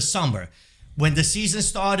in the summer. When the season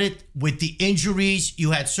started with the injuries,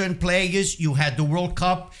 you had certain players, you had the World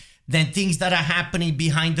Cup, then things that are happening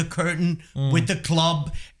behind the curtain with the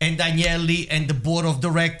club and Daniele and the board of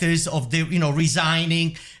directors of the,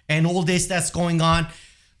 resigning and all this that's going on.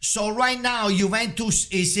 So right now, Juventus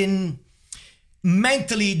is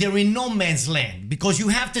mentally, they're in no man's land because you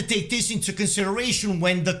have to take this into consideration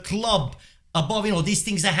when the club above, these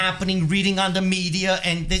things are happening, reading on the media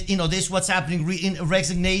and, this what's happening,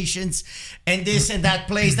 resignations and this and that,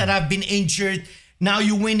 players that have been injured. Now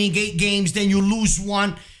you're winning 8 games, then you lose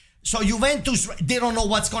 1. So Juventus, they don't know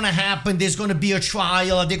what's going to happen. There's going to be a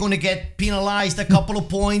trial. They're going to get penalized a couple of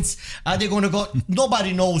points. They're going to go,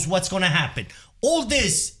 nobody knows what's going to happen. All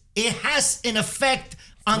this, it has an effect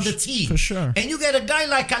on the team. For sure. And you get a guy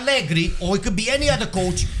like Allegri, or it could be any other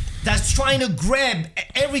coach, that's trying to grab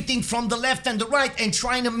everything from the left and the right and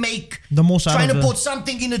trying to make The most out trying of to it. put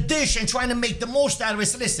something in a dish and trying to make the most out of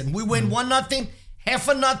it. Listen, we win 1-0,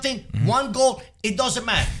 0.5, 1 goal. It doesn't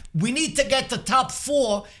matter. We need to get the top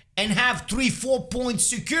 4 and have 3-4 point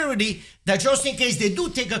security that just in case they do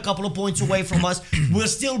take a couple of points away from us, we'll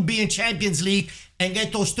still be in Champions League and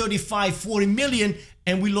get those 35-40 million,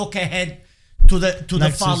 and we look ahead to the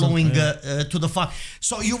Next following season,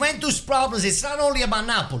 So Juventus problems, it's not only about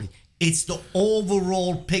Napoli, it's the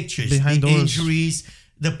overall pictures, Behind the doors. injuries,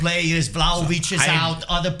 the players. Vlahovic is out,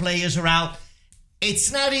 other players are out.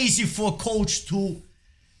 It's not easy for a coach to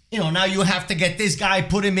now you have to get this guy,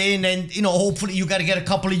 put him in, and hopefully you got to get a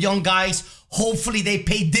couple of young guys. Hopefully they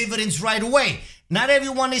pay dividends right away. Not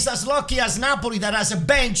everyone is as lucky as Napoli that has a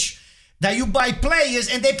bench that you buy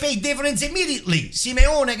players and they pay dividends immediately.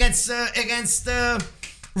 Simeone against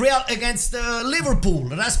Real against Liverpool.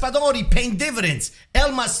 Raspadori paying dividends.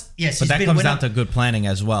 Elmas, yes, but that comes down to good planning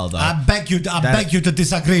as well, though. I beg you to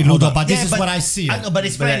disagree, Ludo, but this is what I see. I know, but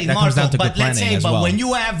it's But funny, that comes Marco. down to But good let's say, planning as but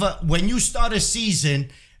well. when you start a season,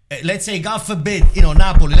 let's say, God forbid,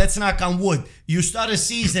 Napoli. Let's knock on wood. You start a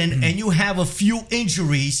season and you have a few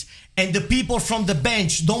injuries, and the people from the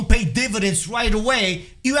bench don't pay dividends right away.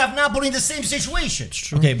 You have Napoli in the same situation.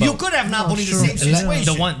 Okay, but you could have Napoli in the true. same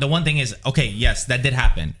situation. the one thing is, okay, yes, that did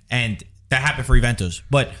happen, and that happened for Juventus,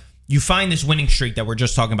 but you find this winning streak that we're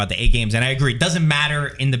just talking about, the 8 games, and I agree, it doesn't matter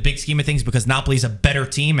in the big scheme of things because Napoli's a better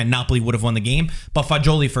team and Napoli would have won the game. But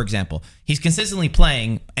Fagioli, for example, he's consistently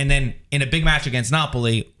playing, and then in a big match against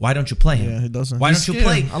Napoli, why don't you play him? Yeah, he doesn't. Why He's don't you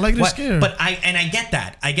scared. play? I like he's scared. But I get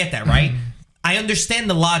that, right? I understand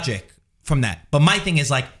the logic from that, but my thing is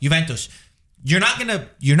like Juventus, you're not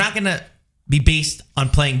gonna be based on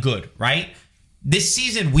playing good, right? This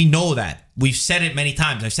season, we know that. We've said it many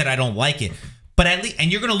times. I've said I don't like it. But at least,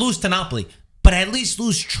 and you're going to lose to Napoli, but at least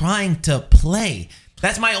lose trying to play.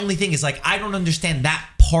 That's my only thing is like, I don't understand that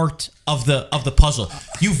part of the puzzle.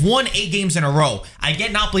 You've won 8 games in a row. I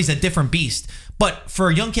get Napoli's a different beast. But for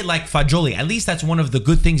a young kid like Fagioli, at least that's one of the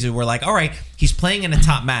good things that we're like, all right, he's playing in a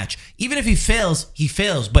top match. Even if he fails, he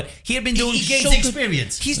fails. But he had been doing He gains so good.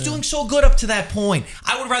 experience. He's doing so good up to that point.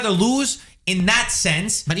 I would rather lose in that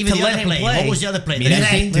sense. But even to the let other him play, play. what was the other play?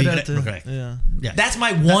 Miretti? Miretti. Yeah. That's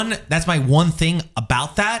my one thing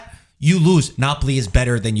about that. You lose. Napoli is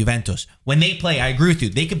better than Juventus. When they play, I agree with you.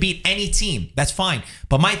 They could beat any team. That's fine.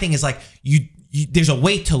 But my thing is like you there's a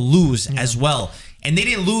way to lose as well. And they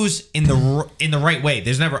didn't lose in the right way.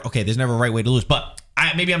 There's never a right way to lose. But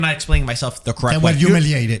maybe I'm not explaining myself the correct They way. were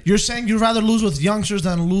humiliated. You're saying you'd rather lose with youngsters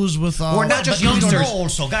than lose with Or not just But we don't youngsters. know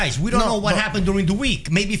also, guys. We don't No, know what but- happened during the week.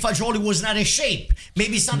 Maybe Fagioli was not in shape.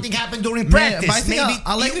 Maybe something happened during Man, practice. but I think Maybe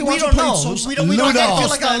Allegri we wants to don't play know. so- We don't Ludo. get I feel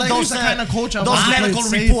like Allegri's the kind of coach that those wants to play medical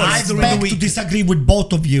safe. reports I during the beg to week. disagree with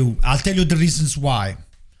both of you. I'll tell you the reasons why.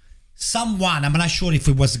 Someone, I'm not sure if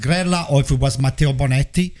it was Grella or if it was Matteo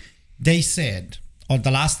Bonetti, they said on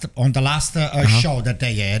the last show that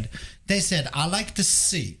they had, they said, I like to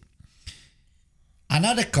see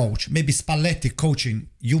another coach, maybe Spalletti coaching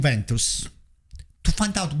Juventus, to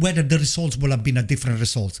find out whether the results will have been a different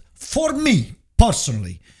results. For me,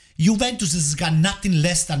 personally, Juventus has got nothing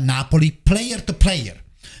less than Napoli, player to player.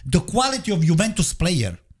 The quality of Juventus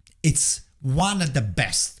player, it's one of the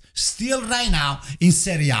best. Still right now in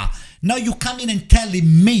Serie A. Now you come in and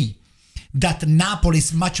telling me that Napoli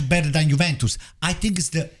is much better than Juventus. I think it's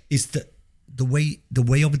the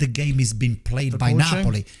way of the game is being played by coaching?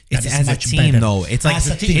 Napoli. It's that is as a much team, better. though. It's like As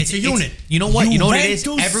a team. It's a unit. You know what? You know what it is?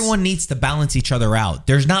 Juventus- Everyone needs to balance each other out.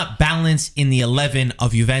 There's not balance in the 11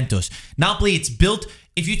 of Juventus. Napoli, it's built.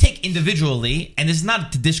 If you take individually, and this is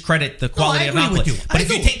not to discredit the quality I of agree Napoli, with you. but I if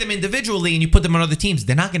you do. take them individually and you put them on other teams,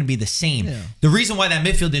 they're not going to be the same. Yeah. The reason why that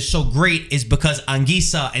midfield is so great is because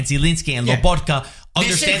Anguissa and Zielinski and Yeah. Lobotka They're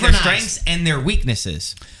understand their synchronized. strengths and their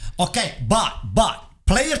weaknesses. Okay, but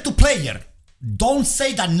player to player, don't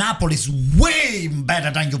say that Napoli is way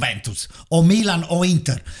better than Juventus or Milan or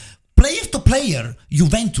Inter. Player to player,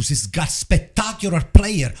 Juventus has got spectacular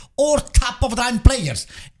player or top of the line players.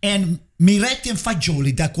 And Miretti and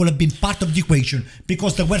Fagioli, that could have been part of the equation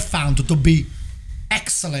because they were found to be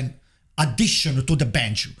excellent addition to the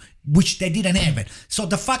bench, which they didn't have it. So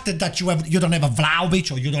the fact that you don't have a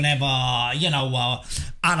Vlahovic or you don't have was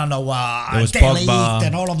De Pogba. Ligt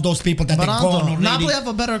and all of those people that But are gone Anto, already. Napoli have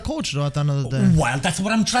a better coach though at the end of the day. Well, that's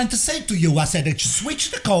what I'm trying to say to you. I said,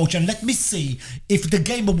 switch the coach and let me see if the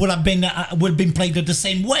game will have been played the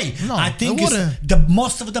same way. No, I think it wouldn't. the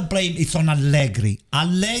most of the blame is on Allegri.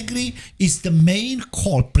 Allegri is the main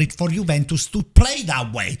culprit for Juventus to play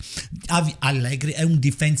that way. Allegri è un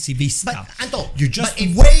difensivista. But, Anto, you just but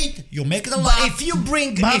if- wait, you make the But line. if you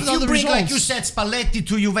bring, But how the like results? you said, Spalletti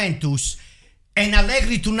to Juventus and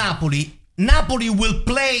Allegri to Napoli, Napoli will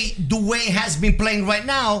play the way it has been playing right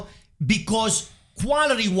now because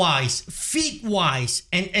quality-wise, feet-wise,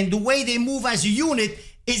 and the way they move as a unit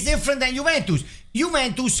is different than Juventus.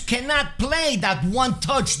 Juventus cannot play that one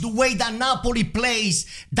touch the way that Napoli plays,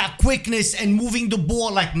 that quickness and moving the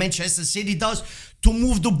ball like Manchester City does, to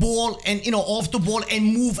move the ball and off the ball and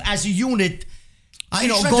move as a unit. Are you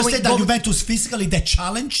trying to say that Juventus physically they're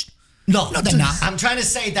challenged? No, they're not. I'm trying to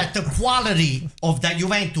say that the quality of that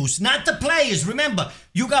Juventus, not the players. Remember,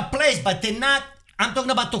 you got players, but they're not. I'm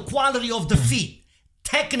talking about the quality of the feet.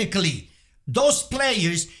 technically, those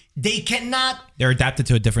players, they cannot. They're adapted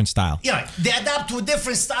to a different style. Yeah, they adapt to a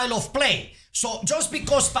different style of play. So just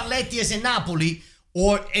because Spalletti is in Napoli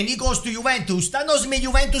and he goes to Juventus, that doesn't mean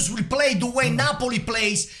Juventus will play the way Napoli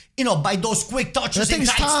plays, by those quick touches That in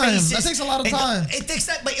takes tight time. spaces. That takes a lot of time. It takes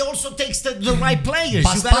that, but it also takes the right players.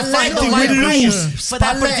 But You gotta find the Spalletti right will players lose. for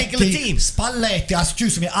that particular team. Spalletti,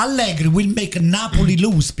 excuse me, Allegri will make Napoli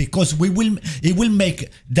lose because he will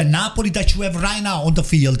make the Napoli that you have right now on the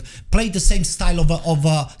field play the same style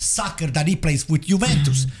of soccer that he plays with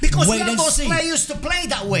Juventus. Because Wait you have and those see. players to play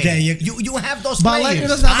that way. There You have those But Allegri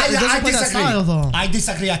players. doesn't have play that style, though. I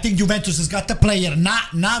disagree. I think Juventus has got the player,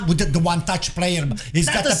 not with the one-touch player. He's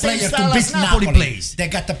Not got the the same player style to as beat Napoli Napoli. plays. They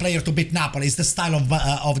got the player to beat Napoli. It's the style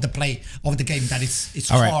of the play of the game that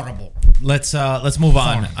it's All right. horrible. Let's move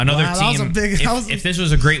on. Another Wow, that was team. a big- that was- If this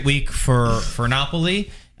was a great week for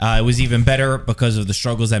Napoli, it was even better because of the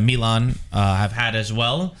struggles that Milan have had as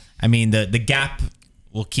well. I mean, the gap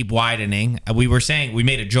will keep widening. We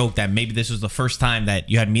made a joke that maybe this was the first time that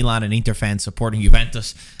you had Milan and Inter fans supporting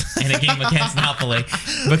Juventus in a game against Napoli,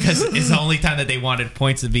 because it's the only time that they wanted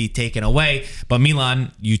points to be taken away. But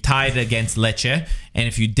Milan, you tied against Lecce, and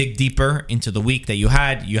if you dig deeper into the week that you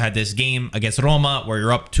had this game against Roma where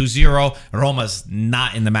you're up 2-0. Roma's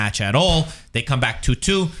not in the match at all. They come back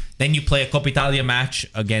 2-2. Then you play a Coppa Italia match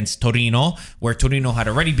against Torino, where Torino had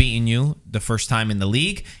already beaten you the first time in the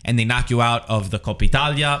league, and they knock you out of the Coppa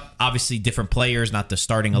Italia. Obviously, different players, not the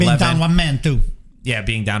starting 11. Being down one man too. Yeah,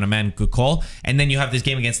 being down a man, good call. And then you have this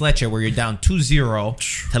game against Lecce where you're down 2-0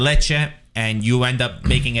 to Lecce, and you end up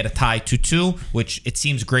making it a tie 2-2, which it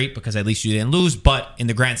seems great because at least you didn't lose. But in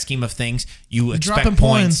the grand scheme of things, you expect dropping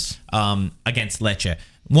points against Lecce.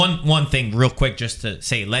 One thing real quick just to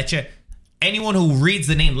say, Lecce, anyone who reads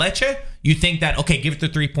the name Lecce, you think that, okay, give it the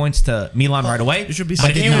 3 points to Milan right away. You should be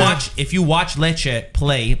But scared. if you watch Lecce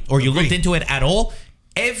play, or you looked into it at all,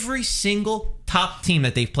 every single top team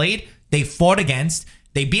that they've played, they fought against.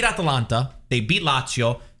 They beat Atalanta. They beat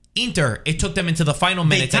Lazio. Inter, it took them into the final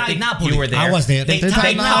minutes. I tied think Napoli. you were there. I was there. They They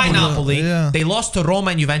tied tied Napoli. Yeah. They lost to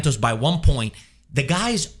Roma and Juventus by 1 point. The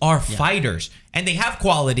guys are fighters, and they have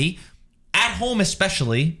quality at home,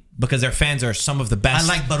 especially because their fans are some of the I best.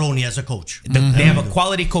 like Baroni as a coach. They have a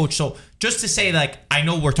quality coach. So just to say, like, I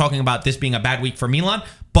know we're talking about this being a bad week for Milan,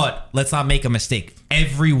 but let's not make a mistake.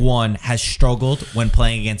 Everyone has struggled when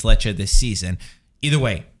playing against Lecce this season. Either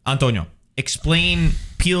way, Antonio,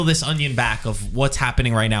 peel this onion back of what's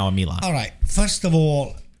happening right now in Milan. All right. First of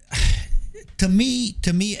all, to me,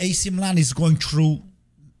 AC Milan is going through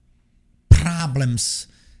problems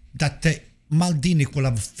that Maldini could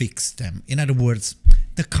have fixed them. In other words,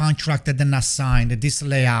 the contract that they're not signed, this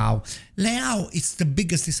Leao. Leao is the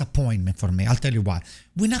biggest disappointment for me. I'll tell you why.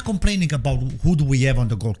 We're not complaining about who do we have on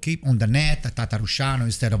the goalkeeper, on the net, Tata Rusciano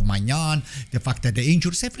instead of Magnan, the fact that the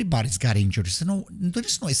injuries, everybody's got injuries. No,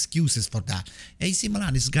 there's no excuses for that. AC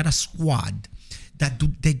Milan has got a squad that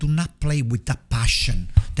they do not play with the passion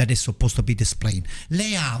that is supposed to be displayed.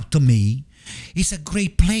 Leao, to me, is a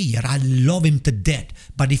great player. I love him to death.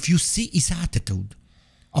 But if you see his attitude,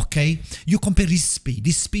 okay, you compare his speed.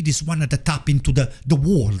 His speed is one of the top into the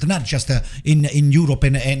world, not just in Europe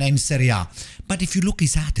and Serie A. But if you look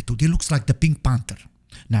his attitude, he looks like the Pink Panther.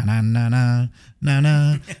 Na na na na na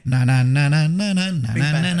na na na na na na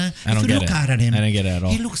na na na. I don't If you get look it. at him, I don't get it at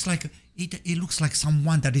all. He looks like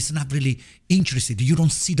someone that is not really interested. You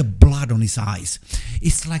don't see the blood on his eyes.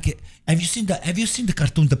 It's like have you seen the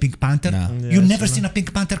cartoon The Pink Panther? No. You've never seen a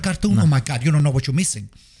Pink Panther cartoon? Oh my God, you don't know what you're missing.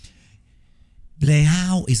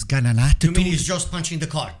 Leao is got an You attitude. mean he's just punching the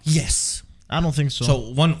card? Yes. I don't think so. So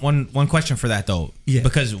one question for that though, Yeah.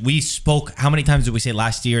 because we spoke. How many times did we say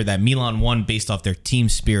last year that Milan won based off their team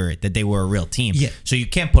spirit, that they were a real team? Yeah. So you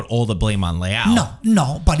can't put all the blame on Leao.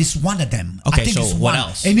 No, but it's one of them. Okay, I think so it's what one.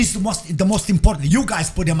 else? And it's the most important. You guys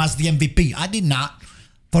put him as the MVP. I did not.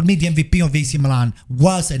 For me, the MVP of AC Milan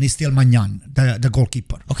was and is still Magnan, the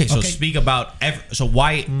goalkeeper. Okay, so speak about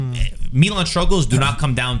why Milan struggles do not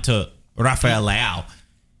come down to Rafael Leao.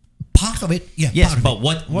 Part of it, yeah. Yes, part of but it.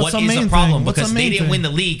 what What's the is the main problem? thing? What's Because the they main didn't win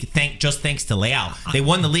thing? the league just thanks to Leao. They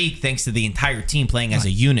won the league thanks to the entire team playing as a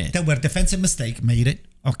unit. There were defensive mistake made it.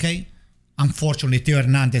 Okay, unfortunately, Theo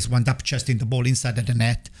Hernandez wound up chesting the ball inside of the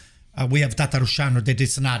net. We have Tata Rusciano that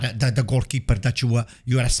is not the goalkeeper that you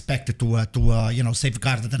are expected to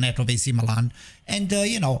safeguard the net of AC Milan. And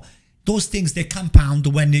those things they compound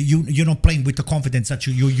when you're not playing with the confidence that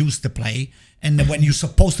you used to play, and when you're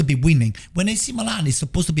supposed to be winning. When AC Milan is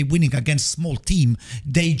supposed to be winning against small team,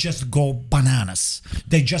 they just go bananas.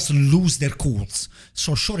 They just lose their cools.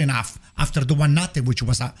 So sure enough, after the 1-0, which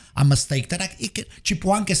was a mistake that ci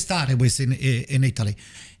può anche stare with in Italy.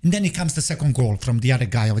 And then it comes the second goal from the other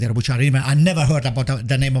guy over there, which I never heard about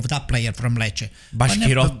the name of that player from Lecce.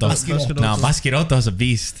 Baschirotto. No, Baschirotto is a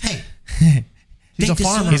beast. Hey. He's a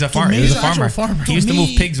farmer. He's a farmer. He's an actual farmer. farmer. He used to move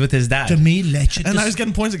pigs with his dad. To me, Lecce. And now he's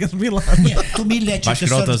getting points against Milan. Yeah, to me, Lecce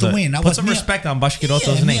deserves to win. Put some respect on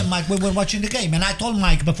Baschirotto's Me name. and Mike, we were watching the game, and I told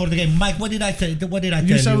Mike before the game, Mike, what did I tell you?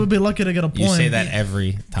 You said we'd be lucky to get a point. You say that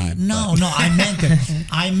every time. No, I meant it.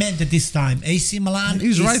 I meant it this time. AC Milan.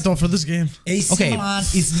 He's right though for this game. AC Milan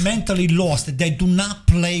is mentally lost. They do not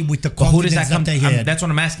play with the confidence that they had. That's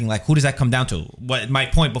what I'm asking. Like, who does that come down to? What my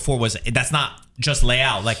point before was, that's not just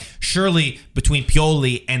Leao. Like, surely between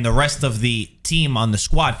Pioli and the rest of the team on the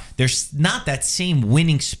squad, there's not that same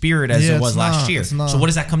winning spirit as it was last year. So what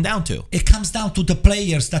does that come down to? It comes down to the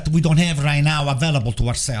players that we don't have right now available to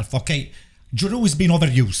ourselves. Okay, Giroud has been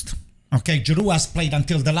overused. Okay, Giroud has played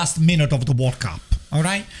until the last minute of the World Cup. All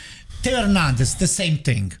right, Theo Hernandez, the same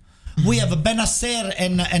thing. We have Benacer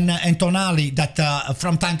and Tonali that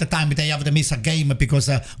from time to time they have to miss a game because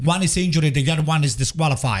one is injured, the other one is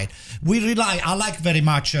disqualified. I like very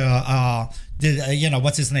much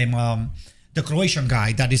what's his name, the Croatian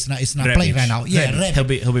guy that is not Rebic. playing right now. Yeah,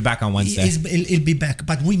 Rebic. He'll be back on Wednesday. He'll be back,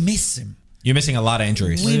 but we miss him. You're missing a lot of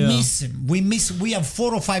injuries. We miss him. We have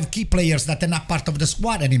 4 or 5 key players that are not part of the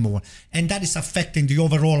squad anymore, and that is affecting the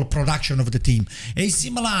overall production of the team. AC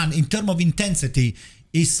Milan, in terms of intensity,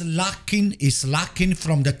 is lacking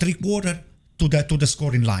from the 3-quarter to the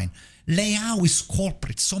scoring line. Leao is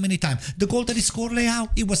culprit so many times. The goal that he scored, Leao,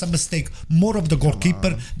 it was a mistake. More of the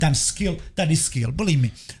goalkeeper than skill. That is skill. Believe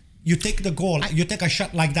me. You take the goal, you take a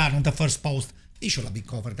shot like that on the first post, he should have been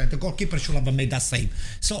covered. The goalkeeper should have made that save.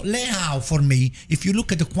 So Leao, for me, if you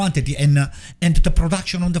look at the quantity and the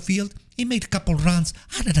production on the field, he made a couple runs.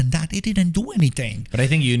 Other than that, he didn't do anything. But I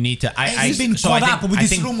think you need to. He's been caught up with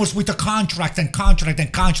these rumors with the contract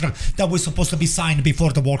that was supposed to be signed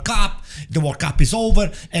before the World Cup. The World Cup is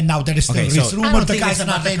over, and now there is still this rumor. The guys are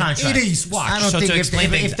not ready. It is. Watch. I don't think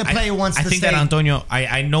if the player wants to stay. I think that Antonio.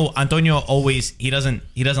 I know Antonio always. He doesn't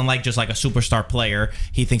like just like a superstar player.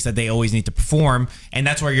 He thinks that they always need to perform, and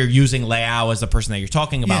that's where you're using Leao as the person that you're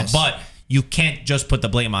talking about. Yes. But you can't just put the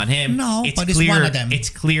blame on him. No, but it's one of them. It's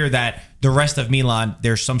clear that the rest of Milan,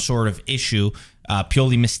 there's some sort of issue.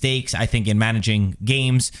 Purely mistakes, I think, in managing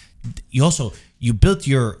games. You built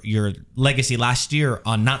your legacy last year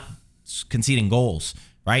on not conceding goals,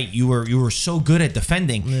 right? You were so good at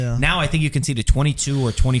defending. Yeah. Now I think you conceded 22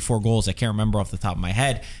 or 24 goals. I can't remember off the top of my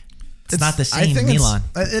head. It's not the same Milan.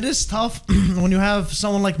 It is tough when you have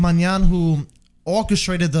someone like Magnan who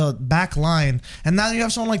orchestrated the back line, and now you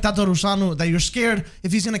have someone like Tato Rusano that you're scared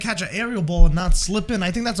if he's going to catch an aerial ball and not slip in. I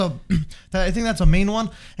think that's a main one.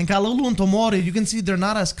 And Kalulu and Tomori, you can see they're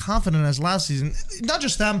not as confident as last season. Not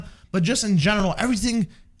just them, but just in general, everything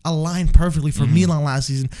aligned perfectly for Milan last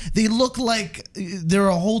season. They look like they're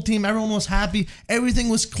a whole team. Everyone was happy. Everything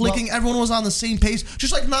was clicking. Everyone was on the same pace.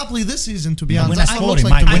 Just like Napoli this season, to be honest.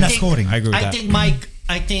 We're not scoring. I agree with that. I think,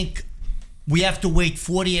 Mike, we have to wait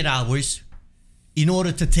 48 hours in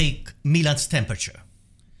order to take Milan's temperature.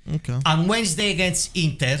 Okay. On Wednesday against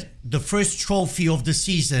Inter, the first trophy of the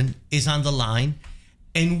season is on the line,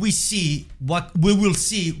 and we will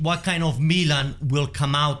see what kind of Milan will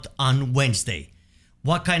come out on Wednesday.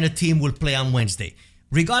 What kind of team will play on Wednesday?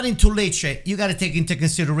 Regarding to Lecce, you got to take into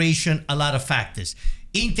consideration a lot of factors.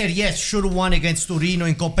 Inter, yes, should have won against Torino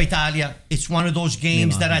in Coppa Italia. It's one of those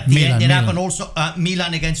games that at the end, it happened also,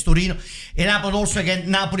 Milan against Torino. It happened also against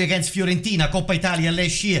Napoli against Fiorentina, Coppa Italia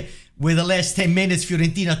last year, with the last 10 minutes,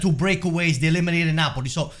 Fiorentina, 2 breakaways, they eliminated Napoli.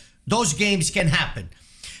 So those games can happen.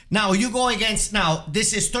 Now, you go against,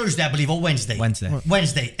 this is Thursday, I believe, or Wednesday.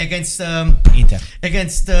 Wednesday against Inter.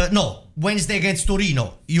 Wednesday against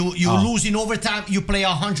Torino. You lose in overtime, you play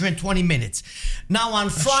 120 minutes. Now, on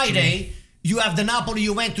Friday, you have the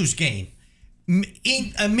Napoli-Juventus game.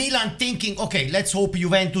 Milan thinking, okay, let's hope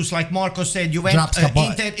Juventus, like Marco said,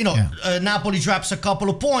 Napoli drops a couple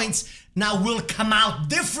of points. Now we'll come out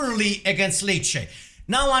differently against Lecce.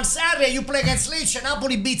 Now on Saturday, you play against Lecce.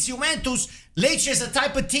 Napoli beats Juventus. Lecce is a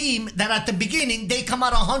type of team that at the beginning, they come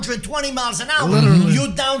out 120 miles an hour. Literally.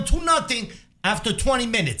 You're down 2-0 after 20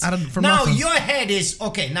 minutes. Now your head is,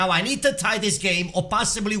 okay, now I need to tie this game or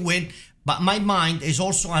possibly win. But my mind is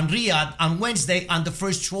also on Riyadh on Wednesday on the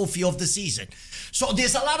first trophy of the season. So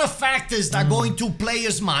there's a lot of factors that go into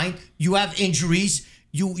players' mind. You have injuries.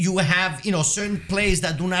 You have certain players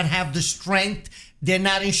that do not have the strength. They're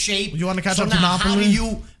not in shape. You want to catch so up to now Napoli? How do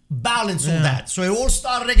you balance all that? So it all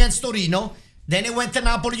started against Torino. Then it went to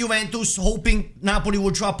Napoli Juventus, hoping Napoli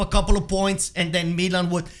would drop a couple of points, and then Milan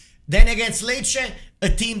would. Then against Lecce, a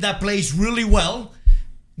team that plays really well,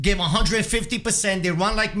 give 150%. They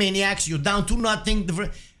run like maniacs. You're down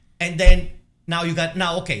 2-0, and then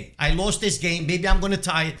now okay, I lost this game. Maybe I'm going to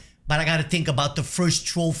tie it, but I got to think about the first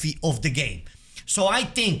trophy of the game. So I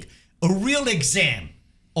think a real exam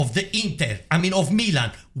of of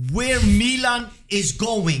Milan, where Milan is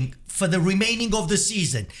going for the remaining of the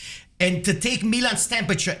season, and to take Milan's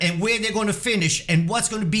temperature and where they're going to finish and what's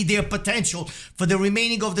going to be their potential for the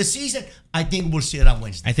remaining of the season, I think we'll see it on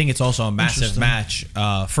Wednesday. I think it's also a massive match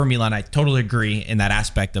for Milan. I totally agree in that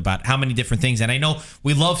aspect about how many different things. And I know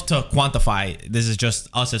we love to quantify. This is just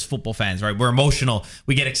us as football fans, right? We're emotional.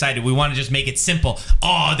 We get excited. We want to just make it simple.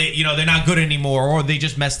 Oh, they're not good anymore, or they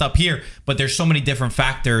just messed up here. But there's so many different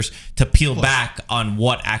factors to peel back on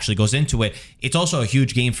what actually goes into it. It's also a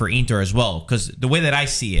huge game for Inter as well, because the way that I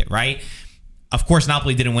see it, right? Of course,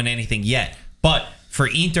 Napoli didn't win anything yet, but for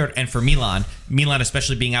Inter and for Milan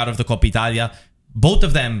especially being out of the Coppa Italia, both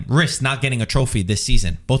of them risked not getting a trophy this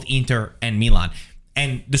season, both Inter and Milan.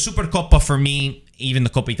 And the Supercoppa, for me, even the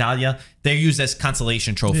Coppa Italia, they're used as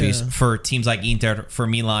consolation trophies for teams like Inter, for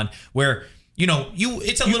Milan, where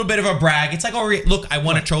it's a little bit of a brag. It's like, oh, look, I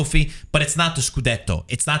won a trophy, but it's not the Scudetto.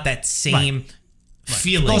 It's not that same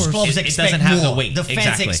feeling. Those clubs it expect doesn't have more. the weight. The fans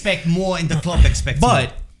Exactly. expect more, and the club expects more.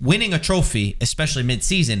 But winning a trophy, especially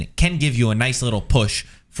mid-season, can give you a nice little push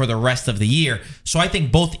for the rest of the year. So I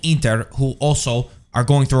think both Inter, who also are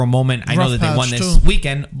going through a moment, I know that they won this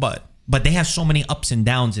weekend, but they have so many ups and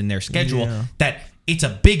downs in their schedule that it's a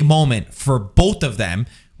big moment for both of them,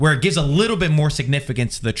 where it gives a little bit more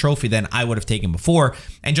significance to the trophy than I would have taken before.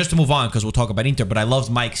 And just to move on, because we'll talk about Inter, but I loved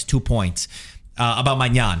Mike's 2 points about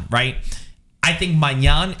Maignan, right? I think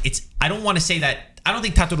Maignan, I don't want to say that. I don't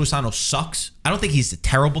think Tato Rusano sucks. I don't think he's a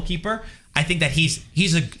terrible keeper. I think that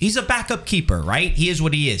he's a backup keeper, right? He is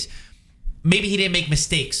what he is. Maybe he didn't make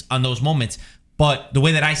mistakes on those moments, but the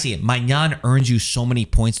way that I see it, Maignan earns you so many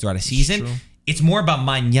points throughout a season. It's more about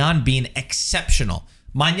Maignan being exceptional.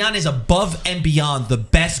 Maignan is above and beyond the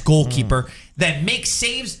best goalkeeper that makes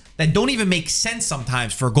saves that don't even make sense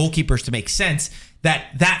sometimes for goalkeepers to make sense.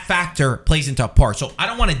 That factor plays into a part. So I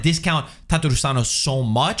don't want to discount Tato Rusano so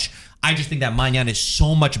much. I just think that Maignan is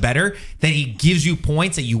so much better that he gives you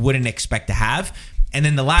points that you wouldn't expect to have. And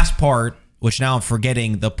then the last part, which now I'm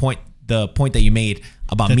forgetting the point that you made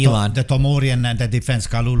about Milan. The Tomori and the defense,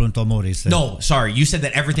 Kalulu and Tomori. No, sorry. You said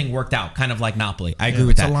that everything worked out, kind of like Napoli. I agree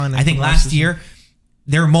with that. I think last last year,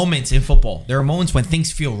 there are moments in football. There are moments when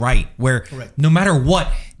things feel right, where no matter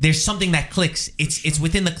what, there's something that clicks. It's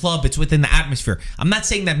within the club. It's within the atmosphere. I'm not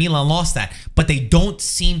saying that Milan lost that, but they don't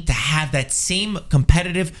seem to have that same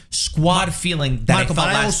competitive squad feeling that Marco, I felt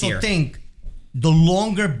but last year. I also think the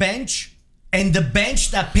longer bench and the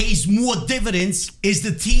bench that pays more dividends is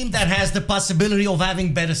the team that has the possibility of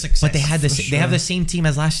having better success. But they had they have the same team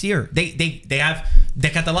as last year. They have De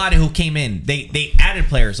Catalare who came in. They added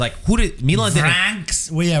players like who did Milan didn't.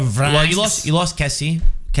 Vranks. We have Vranks. Well, you lost Kessie.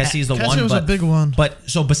 Kessie is the Kessie one. was a big one. But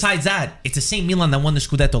so besides that, it's the same Milan that won the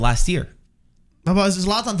Scudetto last year. No, but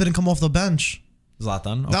Zlatan didn't come off the bench.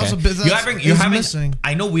 Zlatan. Okay. That was a bit. You're having. Missing.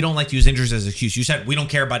 I know we don't like to use injuries as an excuse. You said we don't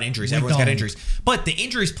care about injuries. Everyone's got don't. injuries, but the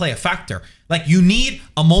injuries play a factor. Like you need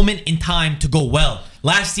a moment in time to go well.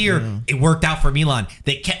 Last year it worked out for Milan.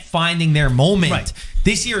 They kept finding their moment. Right.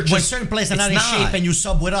 This year, when just certain players are it's not in shape and you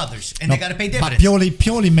sub with others, and they got to pay But dividends.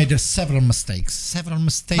 Pioli made several mistakes. But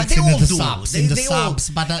they in all the do. subs. They- In the they all- subs.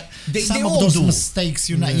 But they some all of those do. mistakes,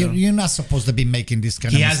 you're not supposed to be making this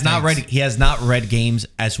kind He of has mistakes. He has not read games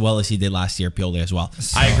as well as he did last year, Pioli as well.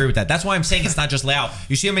 I agree with that. That's why I'm saying it's not just layout.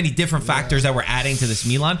 You see how many different factors that we're adding to this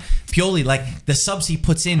Milan. Pioli, like the subs he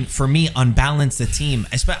puts in for me, unbalance the team.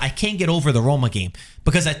 I can't get over the Roma game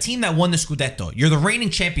because a team that won the Scudetto, you're the reigning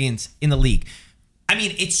champions in the league. I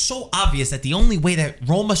mean, it's so obvious that the only way that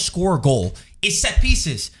Roma score a goal is set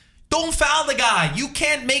pieces. Don't foul the guy. You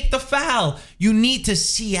can't make the foul. You need to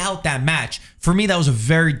see out that match. For me, that was a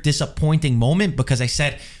very disappointing moment because I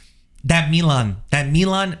said that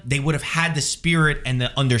Milan, they would have had the spirit and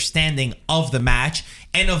the understanding of the match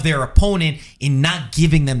and of their opponent in not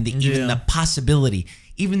giving them even the possibility,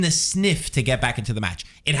 even the sniff to get back into the match.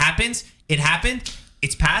 It happens. It happened.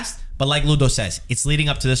 It's past. But like Ludo says, it's leading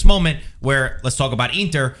up to this moment where, let's talk about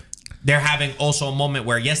Inter. They're having also a moment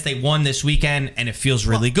where, yes, they won this weekend and it feels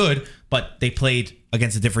really good, but they played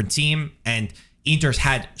against a different team. And Inter's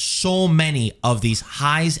had so many of these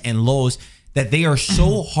highs and lows that they are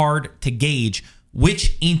so hard to gauge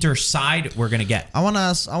which Inter side we're gonna get. I want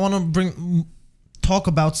to talk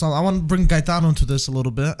about some. I want to bring Gaetano into this a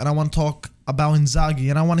little bit, and I want to talk about Inzaghi,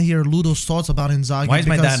 and I want to hear Ludo's thoughts about Inzaghi. Why is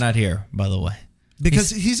my dad not here, by the way?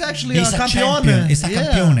 Because he's actually He's a a campione. champion. He's a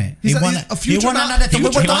campione. He's He a, won he's a- a future he won na- another thing. We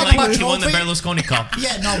were He talking about won the trophy. Berlusconi Cup.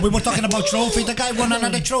 Yeah, no, we were talking about trophy. The guy won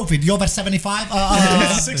another trophy. The over 75?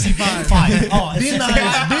 65. Oh, Be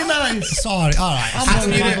nice. Be nice. sorry. All right.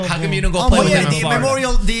 How come you don't go Oh, play well, with yeah, them in the Florida?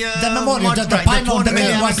 memorial, The memorial, the right, pine loan, the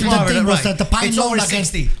tournament thing was in the Florida, thing was right. the pine It's loan over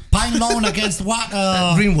against 60. pine loan against what?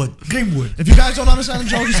 Greenwood. Greenwood. If you guys don't understand the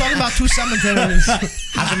joke, he's talking about two cemeteries.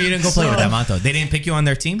 How come you didn't go play with them, Anto? They didn't pick you on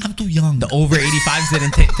their team? I'm too young. The over 85s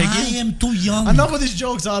didn't pick I you? am too young. Enough of these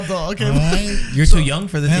jokes, Aldo. Okay. Alright. You're too young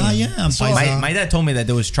for the team. Yeah, I am. My dad told me that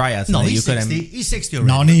there was tryouts. No, and that he's you couldn't. 60. He's 60 already.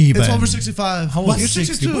 Not even. It's over 65. What, You're 60?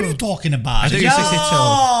 62. What are you talking about? I think you're 62.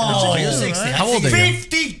 Oh, you're 60. How old are you?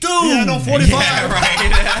 52. Yeah, no, 45. Yeah,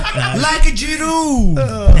 right. Like a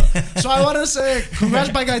Giroud. So I want to say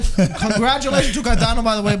congratulations to Gaetano,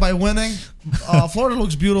 by the way, by winning. Florida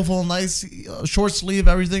looks beautiful, nice, short sleeve,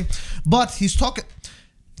 everything. But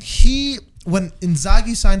when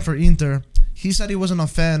Inzaghi signed for Inter, he said he wasn't a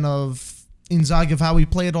fan of Inzaghi, of how he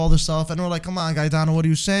played all this stuff. And we're like, come on, Gaetano, what are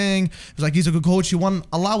you saying? He was like, he's a good coach. He won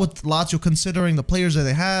a lot with Lazio, considering the players that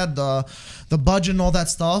they had, the budget and all that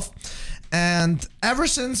stuff. And ever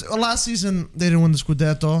since last season, they didn't win the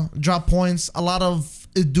Scudetto, drop points, a lot of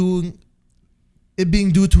it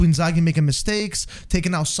being due to Inzaghi making mistakes,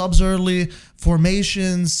 taking out subs early,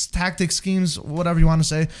 formations, tactic schemes, whatever you want to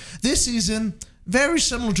say. This season, very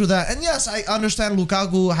similar to that. And yes, I understand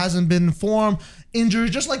Lukaku hasn't been in form,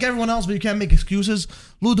 injured, just like everyone else, but you can't make excuses.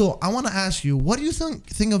 Ludo, I want to ask you, what do you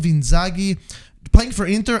think of Inzaghi playing for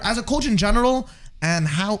Inter as a coach in general, and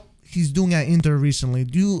how he's doing at Inter recently?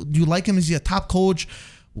 Do you like him? Is he a top coach?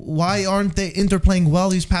 Why aren't they Inter playing well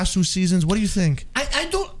these past two seasons? What do you think?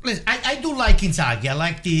 I do like Inzaghi. I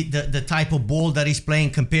like the type of ball that he's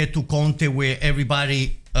playing compared to Conte, where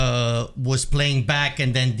everybody was playing back,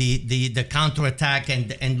 and then the counter attack and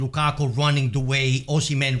Lukaku running the way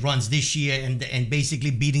Osimhen runs this year, and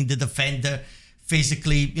basically beating the defender,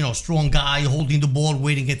 physically, strong guy holding the ball,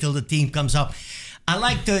 waiting until the team comes up. I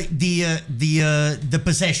like the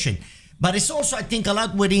possession, but it's also, I think, a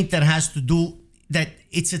lot with Inter has to do that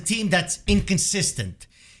it's a team that's inconsistent.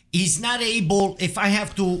 He's not able, if I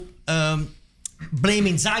have to blame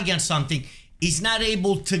Inzaghi on something, he's not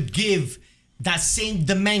able to give that same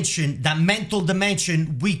dimension, that mental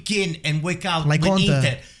dimension, week in and week out, like with Conte.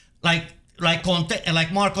 Inter. Like Conte, and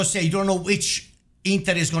like Marco said, you don't know which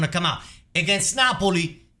Inter is going to come out. Against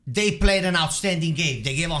Napoli, they played an outstanding game.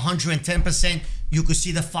 They gave 110%. You could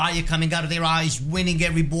see the fire coming out of their eyes, winning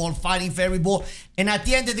every ball, fighting for every ball. And at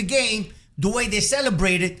the end of the game, the way they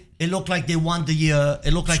celebrated, it looked like they won the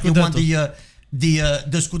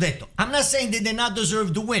Scudetto. I'm not saying they did not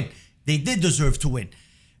deserve to win. They did deserve to win.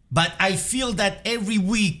 But I feel that every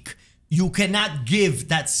week you cannot give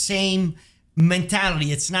that same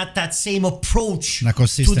mentality. It's not that same approach Not to the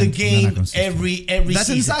consistent. game Not consistent. every That's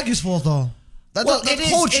season. Inzaghi's fault, though. That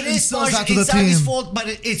coach instills that to the Inzaghi's team. fault, but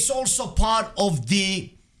it's also part of the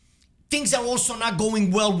things that are also not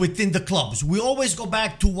going well within the clubs. We always go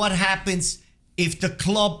back to what happens if the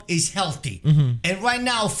club is healthy. And right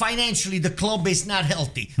now, financially, the club is not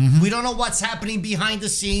healthy. We don't know what's happening behind the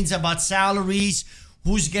scenes about salaries,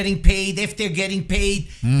 who's getting paid, if they're getting paid.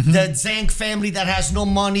 The Zank family that has no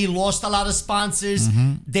money, lost a lot of sponsors.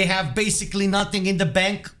 They have basically nothing in the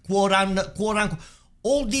bank, quote unquote.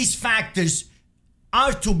 All these factors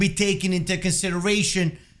are to be taken into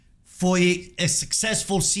consideration for a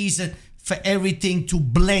successful season, for everything to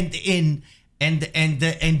blend in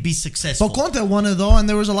and be successful. But Conte won it though, and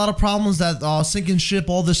there was a lot of problems that sinking ship,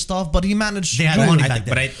 all this stuff. But he managed. They had to do money it. back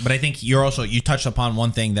then. But I think you touched upon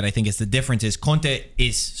one thing that I think is the difference is Conte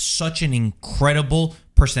is such an incredible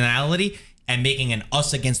personality and making an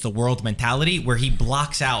us against the world mentality where he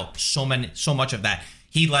blocks out so much of that.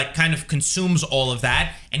 He kind of consumes all of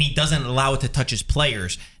that and he doesn't allow it to touch his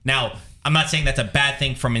players. Now, I'm not saying that's a bad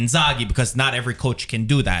thing from Inzaghi because not every coach can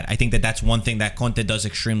do that. I think that that's one thing that Conte does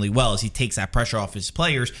extremely well is he takes that pressure off his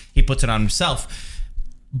players. He puts it on himself.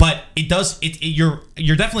 But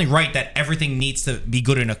you're definitely right that everything needs to be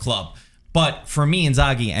good in a club. But for me,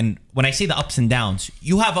 Inzaghi, and when I say the ups and downs,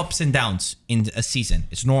 you have ups and downs in a season.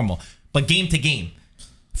 It's normal. But game to game,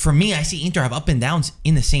 for me, I see Inter have up and downs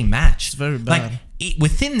in the same match. It's very bad.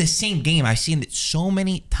 Within the same game, I've seen it so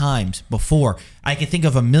many times before. I can think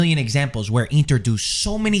of a million examples where Inter do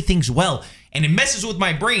so many things well, and it messes with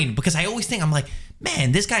my brain because I always think, I'm like,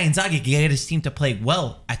 man, this guy Inzaghi can get his team to play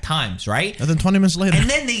well at times, right? And then 20 minutes later. And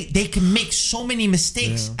then they can make so many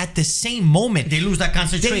mistakes at the same moment. They lose that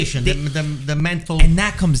concentration, the mental. And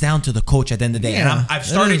that comes down to the coach at the end of the day. Yeah, And I've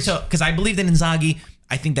started to, because I believe that Inzaghi,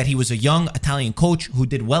 I think that he was a young Italian coach who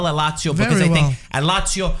did well at Lazio. Very Because I well. think at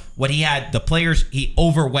Lazio, what he had, the players, he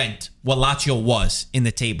overwent what Lazio was in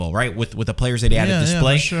the table, right? With the players that he had Yeah, to yeah,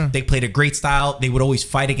 display. for sure. They played a great style. They would always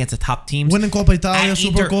fight against the top teams. Winning Coppa Italia, At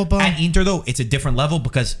Supercoppa. At Inter, though, it's a different level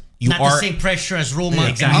because you not are the same pressure as Roma. Yeah,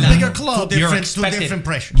 exactly. a bigger club. Two You're different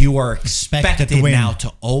pressure. You are expected to win. now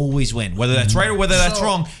to always win. Whether that's right or whether that's So-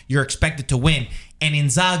 wrong, you're expected to win. And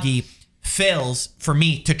Inzaghi fails, for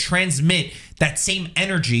me, to transmit that same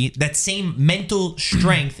energy, that same mental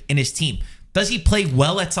strength in his team. Does he play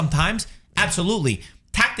well at some times? Absolutely.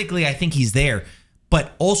 Tactically, I think he's there.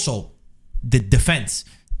 But also, the defense.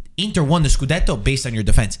 Inter won the Scudetto based on your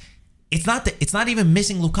defense. It's not even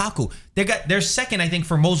missing Lukaku. They're second, I think,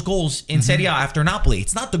 for most goals in Serie A after Napoli.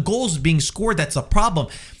 It's not the goals being scored that's a problem.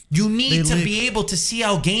 You need to be able to see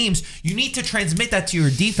out games. You need to transmit that to your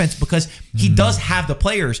defense because he does have the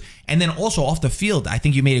players. And then also off the field, I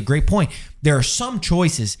think you made a great point. There are some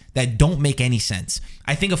choices that don't make any sense.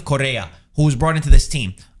 I think of Correa, who was brought into this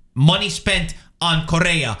team. Money spent on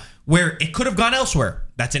Correa where it could have gone elsewhere.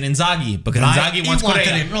 That's an Inzaghi because Inzaghi wants wanted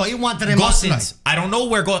Correa. him. No, he wanted him. Gosens, I don't know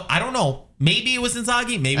where I don't know. Maybe it was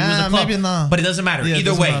Inzaghi, maybe it was a club. maybe not. But it doesn't matter. Yeah, it Either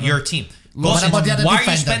doesn't way, matter. you're a team. What Gosens, about the other why are you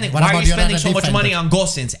defender? spending What why are about you the spending other so much defender? money on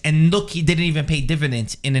Gosens? And look, he didn't even pay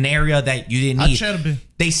dividends in an area that you didn't need. Acerbi.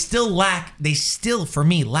 They still for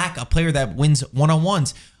me lack a player that wins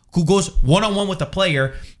one-on-ones, who goes one-on-one with a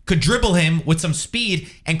player, could dribble him with some speed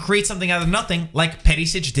and create something out of nothing like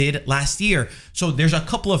Perisic did last year. So there's a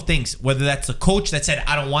couple of things, whether that's the coach that said,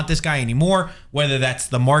 I don't want this guy anymore, whether that's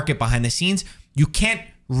the market behind the scenes. You can't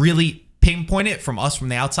really pinpoint it from us from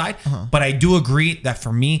the outside. But I do agree that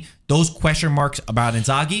for me, those question marks about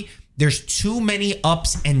Inzaghi, there's too many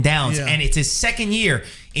ups and downs. Yeah. And it's his second year.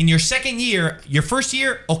 In your second year, your first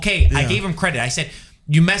year, okay, I gave him credit. I said,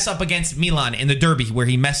 you mess up against Milan in the derby where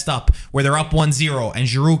he messed up, where they're up 1-0 and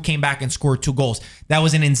Giroud came back and scored 2 goals. That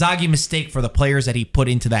was an Inzaghi mistake for the players that he put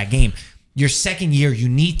into that game. Your second year, you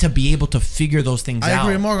need to be able to figure those things out. I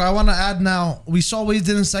agree, Morgan. I want to add now, we saw what he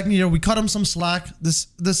did in the second year. We cut him some slack.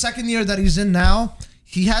 The second year that he's in now,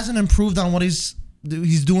 he hasn't improved on what he's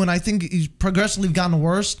doing. I think he's progressively gotten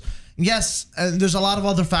worse. Yes, and there's a lot of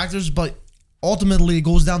other factors, but ultimately it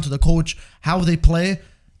goes down to the coach, how they play.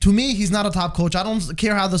 To me, he's not a top coach. I don't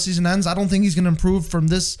care how the season ends. I don't think he's going to improve from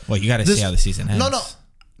this. Well, you got to see how the season ends. No.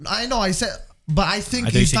 I know. I said, but I think I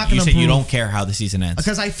thought he's not going to you improve. said you don't care how the season ends.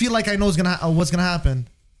 Because I feel like I know what's gonna happen,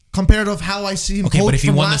 compared to how I see him. Okay, coach but if he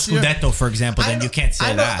from won the last year. Scudetto, for example, I then know- you can't say I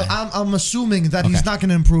know, that. I'm assuming that he's not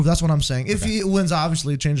gonna improve. That's what I'm saying. If he wins,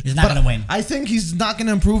 obviously it changes. He's not gonna win. I think he's not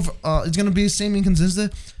gonna improve. It's gonna be the same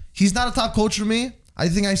inconsistent. He's not a top coach for me. I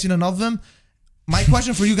think I've seen enough of him. My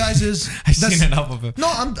question for you guys is: I've seen enough of him. No,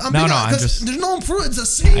 I'm No, being no, honest, I'm 'cause just- there's no improvement. It's the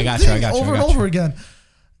same I got thing you, over I and got over you. again.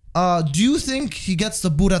 Do you think he gets the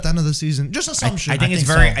boot at the end of the season? Just assumption. I think it's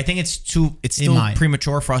think very. so. I think it's still might.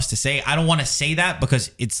 premature for us to say. I don't want to say that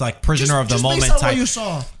because it's like prisoner of the just moment based on type. what you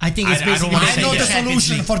saw. I think it's I don't basically wanna the say I know yeah. the Champions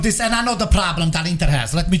solution League. for this, and I know the problem that Inter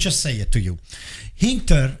has. Let me just say it to you.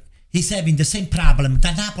 Inter is having the same problem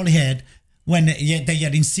that Napoli had when they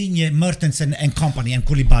had Insigne, Mertens, and company, and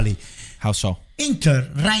Koulibaly. How so? Inter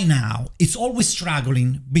right now is always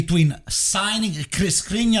struggling between signing.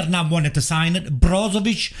 Skriniar now wanted to sign it,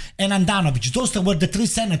 Brozovic and Andanovic. Those were the 3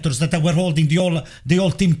 senators that were holding the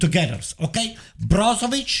whole team together. Okay,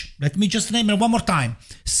 Brozovic. Let me just name it one more time.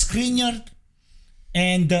 Skriniar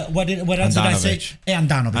and what else did I say? Andanovic. And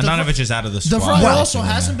Andanovic. Andanovic is out of the De squad. Vrij Well, also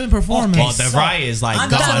hasn't been performing. Well, De Vrij is like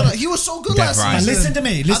gone. He was so good De last Vrij. season. Listen to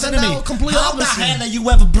me. Listen to And then me. now complete How the opposite. hell you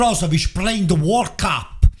have Brozovic playing the World Cup,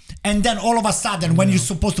 and then all of a sudden, when you're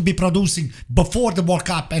supposed to be producing before the World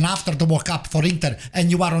Cup and after the World Cup for Inter,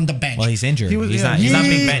 and you are on the bench? Well, he's injured. He was- he's yeah. not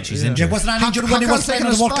being benched. He's Yeah. injured. He was not How- injured how when he come was playing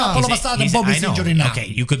taking the a World Cup. spot? All of a sudden, He's- Bob I is know. injured now.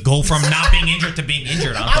 Okay, you could go from not being injured to being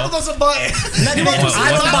injured, Apple Uncle. doesn't buy it. He wants to What- see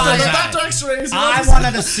the what doctor. about The that? doctor X-rays. I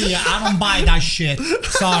wanted to see it. I don't buy that shit.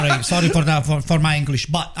 Sorry for that for my English.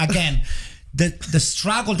 But again, the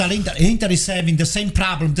struggle that Inter is having, the same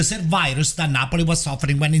problem, the same virus that Napoli was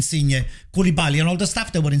suffering when Insigne, Koulibaly, and all the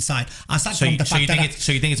stuff that were inside. Aside So from you, the so you fact think that it's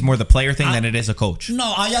so you think it's more the player thing than it is a coach?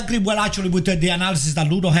 no, I agree well actually with the analysis that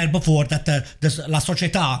Ludo had before that La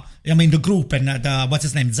Società, I mean the group and what's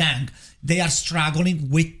his name, Zhang, they are struggling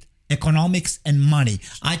with economics and money.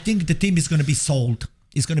 I think the team is going to be sold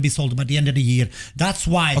It's going to be sold by the end of the year. That's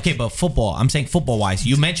why. Okay, but football. I'm saying football-wise.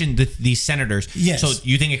 You mentioned these Senators. Yes. So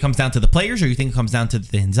you think it comes down to the players, or you think it comes down to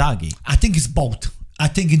the Inzaghi? I think it's both. I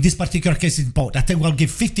think in this particular case it's both. I think we'll give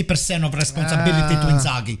 50% of responsibility to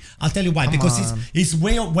Inzaghi. I'll tell you why. Because his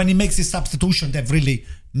way when he makes his substitution, they're really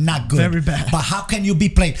not good. Very bad. But how can you be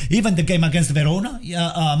playing? Even the game against Verona,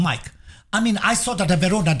 Mike. I mean, I saw that at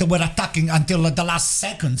Verona, they were attacking until the last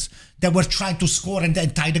seconds. They were trying to score and then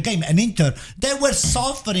tie the game. And Inter, they were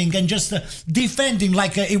suffering and just defending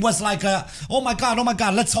like it was like, oh my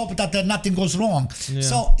God, let's hope that nothing goes wrong. Yeah.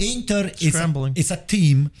 So Inter is a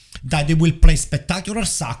team that they will play spectacular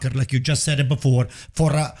soccer, like you just said it before,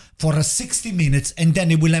 for 60 minutes, and then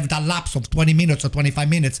it will have that lapse of 20 minutes or 25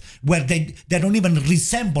 minutes where they don't even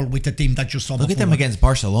resemble with the team that you saw before. Look at them against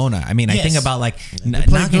Barcelona. I mean, I think about like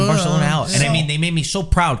knocking Barcelona out. And I mean, they made me so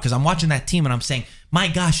proud because I'm watching that team and I'm saying, my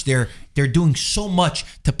gosh, they're doing so much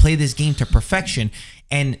to play this game to perfection.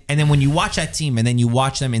 And then when you watch that team and then you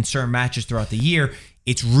watch them in certain matches throughout the year,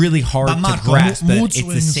 it's really hard to grasp that it's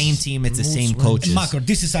the same team, it's the same coaches. Marco,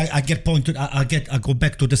 this is I go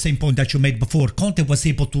back to the same point that you made before. Conte was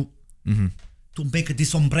able to make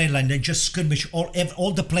this umbrella and then just skirmish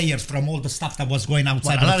all the players from all the stuff that was going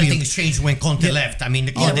outside. Well, a lot of things changed when Conte left. I mean,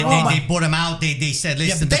 they bought him out. They said,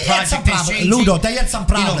 listen, the project is changing. Ludo, they had some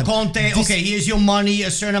problem. You know, Conte, okay, here's your money, a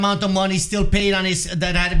certain amount of money still paid on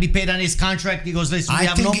that had to be paid on his contract. He goes, listen, we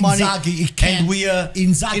have no money.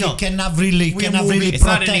 Inzaghi cannot really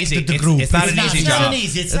protect the group. It's not an easy job.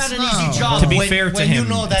 It's not an easy job. To be fair to him, when you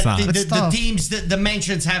know that the teams, the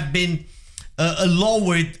dimensions have been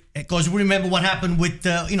lowered. Because we remember what happened with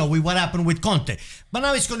what happened with Conte. But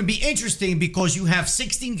now it's going to be interesting because you have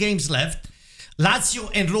 16 games left.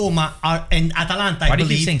 Lazio and Roma and Atalanta. Why do you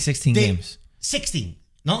keep saying 16 games? 16.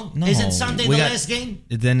 No. Isn't Sunday the last game?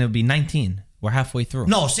 Then it'll be 19. We're halfway through.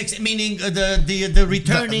 No, 6. Meaning the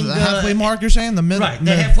returning the halfway mark. You're saying the middle. Right.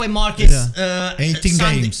 The halfway mark is 18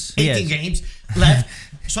 Sunday, games. 18 games left.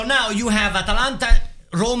 So now you have Atalanta,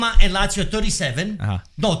 Roma, and Lazio 37.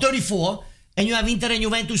 No, 34. And you have Inter and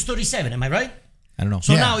Juventus 37, am I right? I don't know.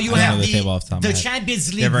 So now you have the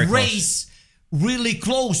Champions League race really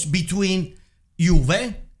close between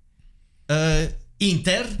Juve,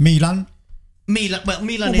 Inter, Milan. Well,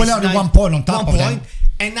 Milan is only 1 point on top of them.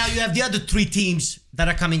 And now you have the other 3 teams that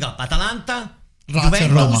are coming up. Atalanta,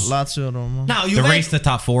 Lazio, Roma. Now, the race to the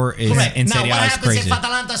top 4 is in Serie A is crazy. Now, what happens if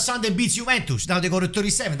Atalanta Sunday beats Juventus? Now they go to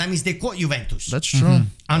 37. That means they caught Juventus. That's true.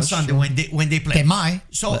 On Sunday when they play. They might.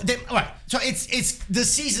 So, So it's the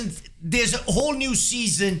season. There's a whole new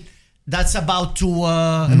season that's about to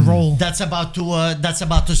enroll. That's about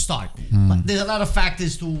to start. But there's a lot of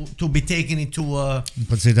factors to be taken into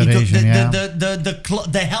consideration.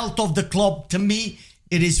 The health of the club. To me,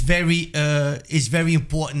 it is very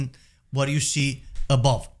important. What do you see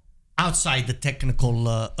above, outside the technical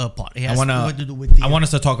part? It has what to do with I want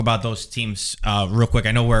us to talk about those teams real quick.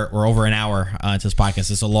 I know we're over an hour into this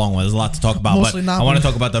podcast. It's a long one. There's a lot to talk about. Mostly but I want to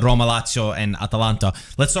talk about the Roma, Lazio, and Atalanta.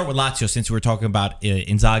 Let's start with Lazio since we were talking about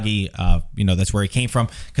Inzaghi. That's where he came from.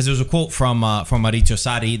 Because there was a quote from Maurizio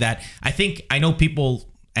Sarri that I know people.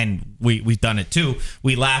 And we've done it too.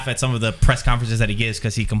 We laugh at some of the press conferences that he gives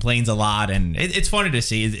because he complains a lot, and it's funny to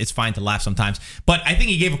see. It's fine to laugh sometimes. But I think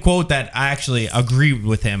he gave a quote that I actually agreed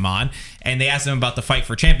with him on. And they asked him about the fight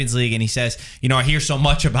for Champions League, and he says, I hear so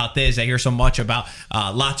much about this. I hear so much about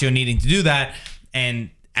Lazio needing to do that. And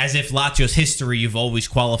as if Lazio's history, you've always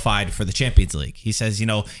qualified for the Champions League. He says,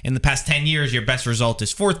 in the past 10 years, your best result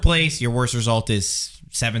is 4th place. Your worst result is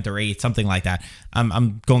 7th or 8th, something like that.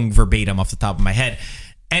 I'm going verbatim off the top of my head.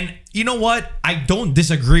 And you know what? I don't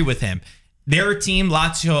disagree with him. They're a team,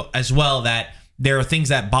 Lazio, as well, that there are things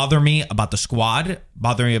that bother me about the squad,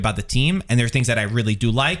 bother me about the team, and there are things that I really do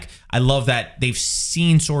like. I love that they've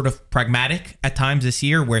seen sort of pragmatic at times this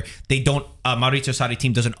year where they don't, Maurizio Sarri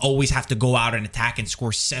team doesn't always have to go out and attack and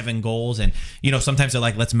score 7 goals. And, sometimes they're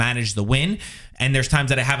like, let's manage the win. And there's times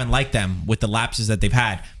that I haven't liked them with the lapses that they've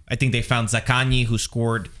had. I think they found Zaccagni, who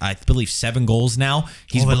scored, I believe, 7 goals now.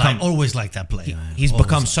 He's always like that player. He's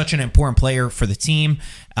become such an important player for the team.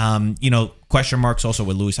 Question marks also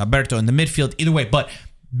with Luis Alberto in the midfield. Either way, but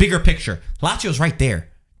bigger picture, Lazio's right there.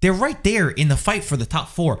 They're right there in the fight for the top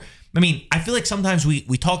 4. I mean, I feel like sometimes we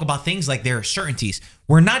talk about things like there are certainties.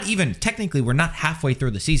 We're not halfway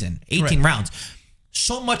through the season, 18 rounds.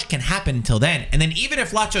 So much can happen until then. And then even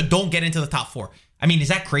if Lazio don't get into the top 4, I mean, is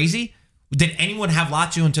that crazy? Did anyone have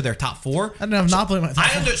Lazio into their top 4? I didn't have Napoli in my top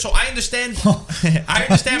 4. So I understand. I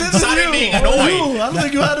understand Sarri being annoyed. I don't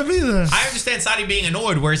think you had to be there. I understand Sarri being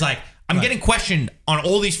annoyed, where he's like, I'm getting questioned on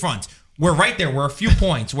all these fronts. We're right there. We're a few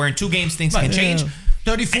points. Where in 2 games things can change.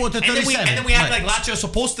 34 to 37. And then we have Right. like Lazio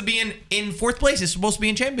supposed to be in fourth place. It's supposed to be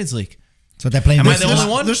in Champions League. So they're playing. Am I this- the only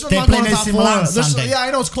one? There's They not play going to AC top four. Milan There's- Sunday. Yeah, I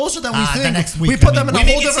know it's closer than we The think. next We week, put I them mean. in a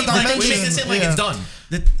We whole make it different seem like, dimension. we make it seem like Yeah. it's done.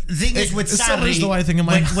 The thing is with It's Sarri's Sarri, though, I think, in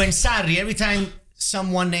my- when Sarri, every time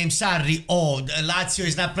someone named Sarri, Lazio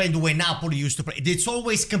is not playing the way Napoli used to play. It's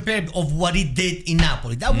always compared of what he did in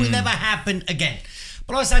Napoli. That will never happen again.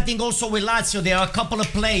 Plus, I think also with Lazio, there are a couple of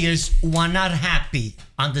players who are not happy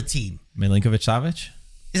on the team. Milinkovic-Savic?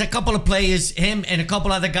 There's a couple of players, him and a couple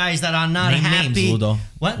other guys that are not Name happy. names, Ludo.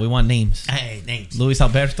 What? We want names. Hey, names. Luis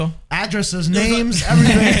Alberto? Addresses, names,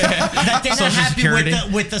 everything. That they're not Social happy Security.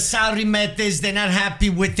 with the Sarri methods. They're not happy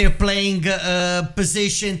with their playing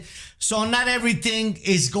position. So not everything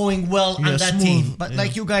is going well on Yeah, that smooth, team. But yeah.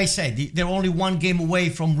 like you guys said, they're only one game away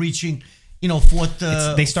from reaching, fourth.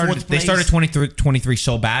 They started fourth place. 23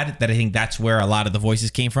 so bad that I think that's where a lot of the voices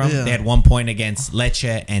came from. Yeah. They had 1 point against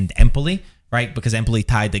Lecce and Empoli, right? Because Empoli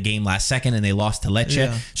tied the game last second and they lost to Lecce.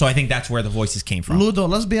 Yeah. So I think that's where the voices came from. Ludo,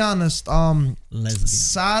 let's be honest.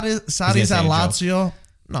 Sarri's say at a joke. Lazio.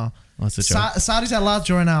 No. What's the joke? Sarri's at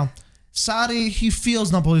Lazio right now. Sarri, he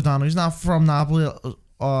feels Napolitano. He's not from Napoli.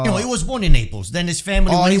 He was born in Naples. Then his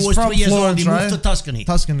family, when he he's was from 3 years old, he Florence, moved to right? Tuscany.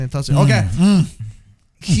 Tuscany. Okay.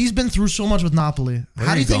 He's been through so much with Napoli.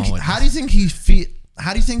 How are do you you going think? with How do you think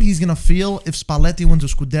How do you think he's gonna feel if Spalletti wins a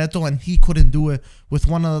Scudetto and he couldn't do it with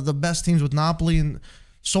one of the best teams with Napoli and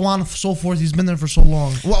so on and so forth? He's been there for so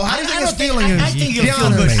long. Well, how do you think his feeling is? I think Be he'll feel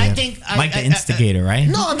honest. good. I think Mike the instigator, right?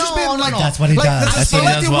 No, I'm just No, being no, like no. That's what he does. If That's what he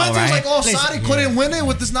Spalletti does well, wins, it's right? like, oh, Sarri couldn't win it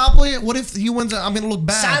with this Napoli. What if he wins it? I'm gonna look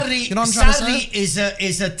bad. Sarri, You know what I'm trying to Sarri say?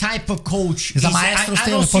 is a type of coach. He's a maestro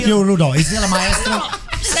still for you, Ludo. Is he a maestro?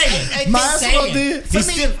 Say it. Maestro di-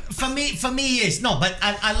 For me, he is. No, but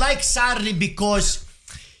I like Sarri because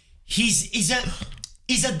he's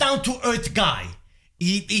a down to earth guy.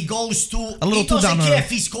 He goes to A little he too doesn't down to care earth. if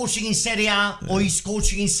he's coaching in Serie A or he's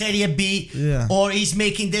coaching in Serie B Yeah. or he's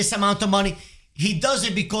making this amount of money. He does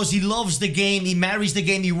it because he loves the game. He marries the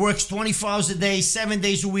game. He works 24 hours a day, 7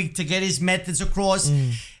 days a week to get his methods across.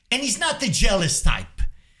 And he's not the jealous type.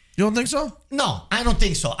 You don't think so? No, I don't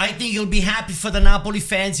think so. I think he'll be happy for the Napoli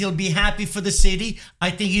fans. He'll be happy for the city. I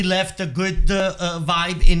think he left a good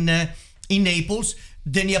vibe in Naples.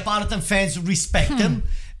 The Neapolitan fans respect him.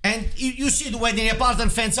 And you see the way the Neapolitan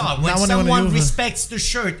fans are. When Now when someone Juve. respects the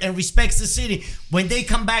shirt and respects the city, when they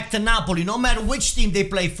come back to Napoli, no matter which team they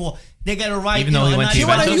play for, they get a right. Even though he went to He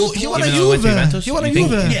went to Juventus? He went to Even though he went to Juve. Juventus? He went to You think-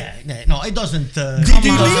 Juve. Yeah, no, it doesn't. Did he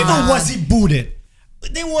leave or was he booted?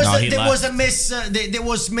 There was No, he there left. was there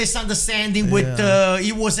was misunderstanding with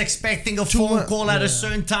he was expecting a phone call at a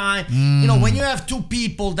certain time. When you have two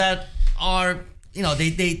people that are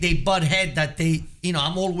they butt head that they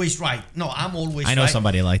I'm always right. No, I'm always right. I know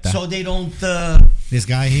somebody like that. So they don't This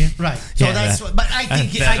guy here? right. So Yeah, that's that- what, but I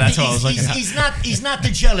think that's what I was looking at. he's not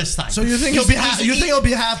the jealous type. So you think he'll be happy? You think he'll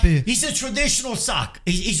be happy? He's a traditional sock.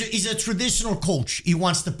 He's a traditional coach. He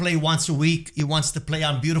wants to play once a week. He wants to play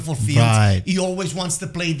on beautiful fields. Right. He always wants to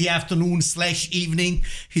play in the afternoon/evening.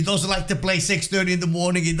 He doesn't like to play 6:30 in the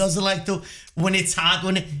morning. He doesn't like to when it's hot.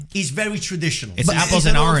 He's very traditional. It's But apples he's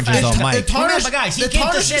and an oranges, old-fashioned- though, Mike. It tarnishes, Remember, guys, he it came to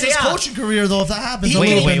tarnishes Serie his A. coaching career though if that happens. He- a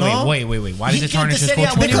little Wait. bit, no? Why He does it came tarnish to his Serie A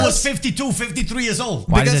coaching when he career? was 52, 53 years old.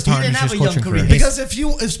 Why does Because it he tarnish didn't have his a young coaching career. career? Because if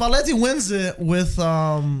Spalletti wins it with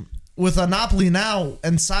a Napoli now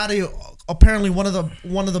and Sarri apparently one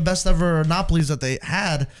of the best ever Napolis that they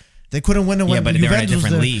had. They couldn't win it when but they're in a Juventus was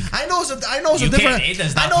different there. league. I know it's a You different. can't. It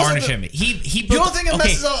does I not know it's a tarnish di- him. He You built don't think it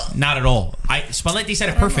messes up? Not at all. Spalletti said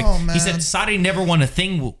it perfect. know, He said man. Sarri never won a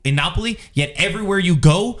thing in Napoli. Yet everywhere you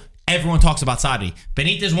go, everyone talks about Sarri.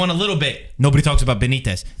 Benitez won a little bit. Nobody talks about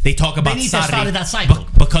Benitez. They talk about Benitez Sarri started that cycle.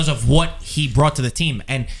 because of what he brought to the team.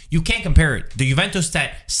 And you can't compare it. The Juventus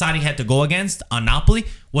that Sarri had to go against on Napoli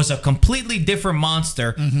was a completely different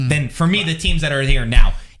monster than, for me, the teams that are here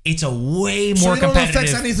now. It's a way So more you don't affect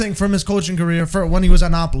competitive. anything from his coaching career for when he was at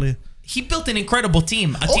Napoli. He built an incredible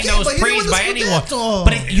team, a team Okay, that was but he didn't praised win the by anyone. Scudetto.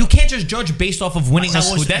 But you can't just judge based off of winning a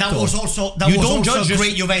That was Scudetto. also You don't also judge just-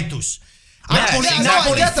 great Juventus. Yeah, Napoli, exactly.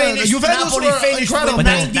 Napoli I get that. finished, Juventus Napoli were finished incredible. with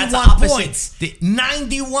But that's the 91 opposite. points.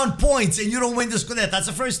 91 points, and you don't win the Scudetto. That's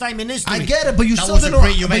the first time in history. I get it, but you That still was a didn't.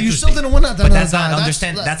 great But you Juventus still team. didn't win at the But end that's of the not day.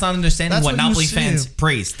 understand. That's not understanding that's what you Napoli see. fans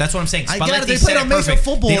praise. That's what I'm saying. I get it. Spalletti They said played it amazing perfect.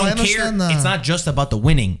 football. They I don't understand care. that. It's not just about the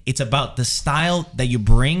winning. It's about the style that you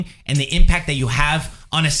bring and the impact that you have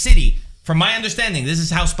on a city. From my understanding, this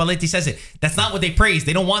is how Spalletti says it. That's not what they praise.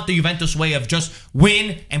 They don't want the Juventus way of just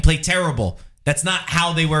win and play terrible. That's not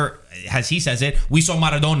how they were, as he says it. We saw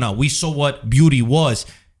Maradona. We saw what beauty was.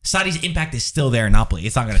 Sarri's impact is still there in Napoli.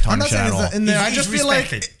 It's not going to I'm not tarnish it saying at it's all. in there. I He's just feel like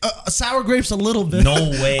respected. sour grapes a little bit. No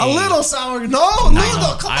way. A little sour. No, I Ludo,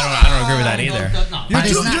 don't, come I don't agree with on. that either. You're But too,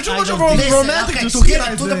 it's not- you're too I much of don't a think- romantic Listen, to okay, see to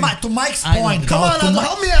I the think. To Mike's I know. point, Come on, to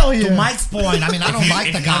help me out here. To Mike's point, I mean, I don't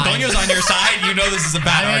like the If guy. Antonio's on your side, you know this is a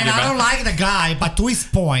bad I mean, argument. I don't like the guy, but to his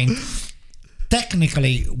point,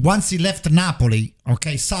 technically, once he left Napoli,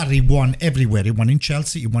 okay, Sarri won everywhere. He won in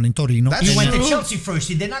Chelsea, he won in Torino. That's He went to true. Chelsea first.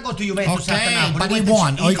 He did not go to Juventus after Okay, Napoli. but he went to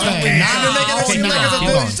won. Ch- he- Okay, now you're making it seem like it's a keep thing.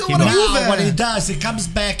 going, You still keep want to going. move Now, what he it. does, he comes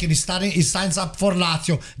back and he signs up for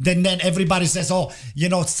Lazio. Then everybody says, oh,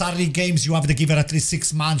 Sarri games, you have to give it at least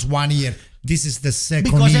 6 months, 1 year. This is the second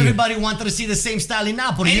Because year. everybody wanted to see the same style in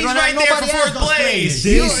Napoli. And You he's don't have right there nobody for else fourth those place. players.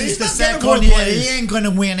 This He's is the not getting second fourth year. place. He ain't going to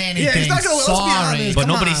win anything. he's not gonna- let's be Sorry. honest. But Come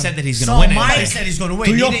nobody on. said that he's going So to win Mike anything. said he's going to win.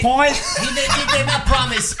 To your He did- point, He did not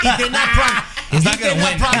promise. He did not promise. He's not going to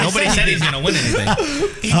win. Nobody said he's going to win anything.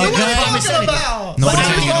 He did Okay. not promise What are you talking anything. about? Nobody But said I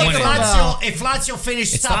he's think gonna if win Lazio, if Lazio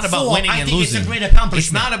finished It's top not about 4, winning I and think losing. it's a great It's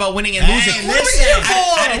accomplishment. not about winning and Hey, losing. What are we here Listen,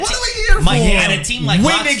 for? at a What te- are we here for? At a team like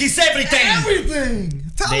winning Lazio, is everything. Everything.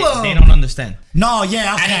 Tell they them. don't understand. No,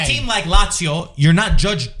 yeah, okay. At a team like Lazio, you're not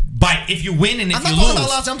judged by if you win and if I'm you not talking lose.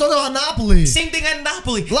 about Lazio. I'm talking about Napoli. Same thing at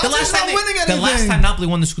Napoli. Lazio's not winning The last anything. time Napoli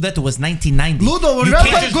won the Scudetto was 1990. Ludo, would you You rather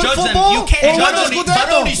can't play just good judge them. football You or can't win the judge them.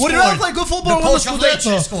 Baroni Scudetto? Would you rather scored. play good football The or win the coach of Lecce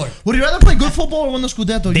Scudetto? scored. Would you rather play good football or win the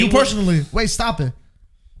Scudetto? They You would- personally. Wait, stop it.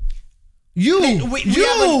 You.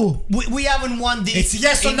 We haven't won the. It's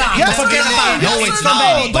yes or no. Yes or Forget no? about it. No, Yes it's or not.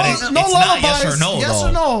 no? But Don't- it's no not yes lullabies. or no, Yes though.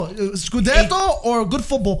 or no? Scudetto or good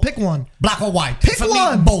football? Pick one. Black or white. Pick For me,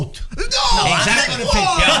 one. both. No, Exactly. I'm not gonna pick.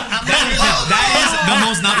 Yeah. That is the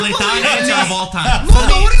most Napolitan answer of all time.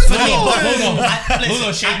 Ludo, what For me, are you doing?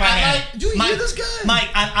 Ludo, shake my hand. Do you hear this guy? Mike,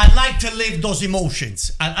 I like to live those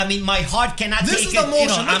emotions. I mean, my heart cannot This take is it. emotion. You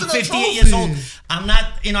know, Look I'm at that 58 years trophy. old. I'm not.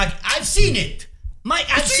 I've seen it. Mike,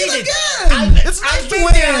 I've See seen it it. again. It's nice I've to been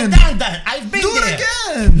there. win. I've done that. I've been Do there.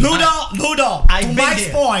 it again. Ludo, I've to been Mike's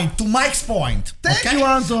there. point, Thank you,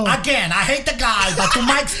 Anto. Again, I hate the guy, but to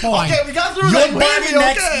Mike's point. Okay, we got through your that. body Maybe,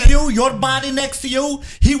 next okay. to you, your body next to you,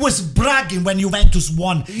 he was bragging when Juventus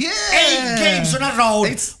won. Yeah. 8 games in a row,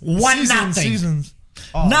 It's 1-0. seasons.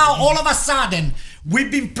 Now, all of a sudden,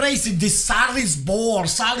 we've been praising this Sarri's ball,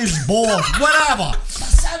 whatever.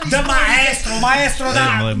 The maestro,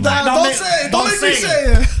 Don't say it. Don't make me say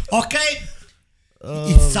it. Okay?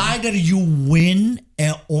 It's either you win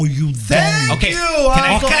or you don't. Thank Okay, you. can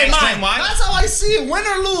I Anto. explain why? That's how I see it. Win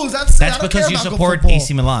or lose. That's it. I That's don't because care you about good support football.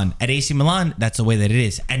 AC Milan. At AC Milan, that's the way that it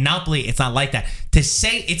is. At Napoli, it's not like that. To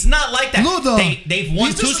say it's not like that. Ludo, They've won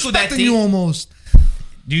he's 2 disrespecting Scudetti. you almost.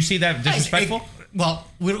 Do you see that disrespectful? Well,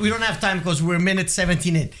 we don't have time because we're minute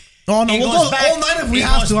 17 in. Oh, no, It we'll goes go back- all night if we it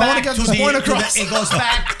have goes to. I wanna back get to this the- point to the- across. It goes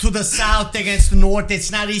back to the South against the North.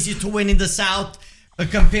 It's not easy to win in the South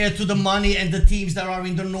compared to the money and the teams that are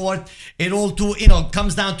in the North. It all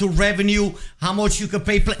comes down to revenue, how much you can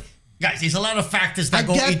pay. Guys, there's a lot of factors that I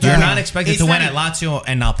go get into that. You're it. not expected It's to win not- at Lazio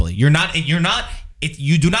and Napoli. You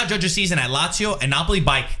do not judge a season at Lazio and Napoli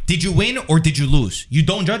by did you win or did you lose. You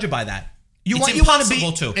don't judge it by that. You It's want to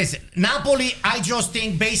impossible be to. Listen, Napoli. I just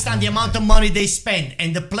think based on the amount of money they spend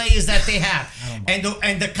and the players that they have and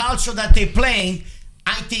the culture that they're playing,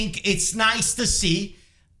 I think it's nice to see.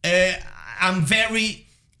 I'm very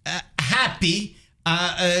happy,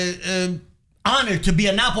 honored to be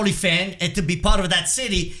a Napoli fan and to be part of that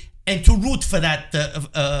city and to root for that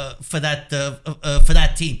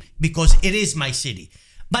team because it is my city.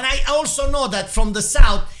 But I also know that from the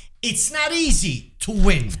South, it's not easy to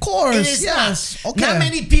win. Of course, it is yes. not. Okay. Not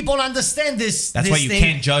many people understand this. That's this why you thing.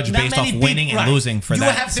 can't judge Not based many off winning and losing for you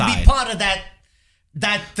that have to side. be part of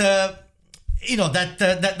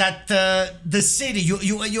the city.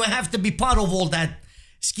 You have to be part of all that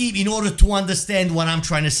scheme in order to understand what I'm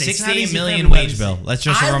trying to say. It's not 16 easy for million everybody wage to bill. say. Let's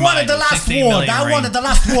just I remind wanted the you, last 16 word. million I ring. wanted the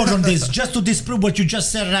last word on this, just to disprove what you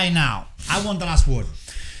just said right now. I want the last word.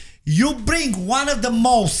 You bring one of the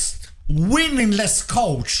most winningless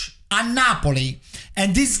coach at Napoli,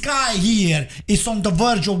 and this guy here is on the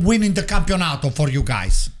verge of winning the Campionato for you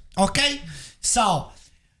guys. Okay? So,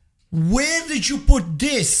 where did you put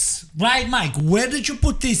this? Right, Mike? Where did you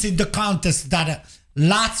put this in the contest that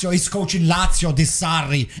Lazio is coaching Lazio, this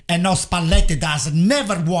Sarri, and now Spalletti that has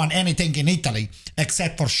never won anything in Italy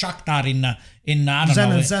except for Shakhtar in I don't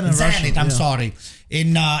know, Zenit, Russia, I'm yeah. sorry,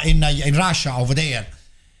 in Russia over there.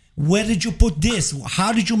 Where did you put this?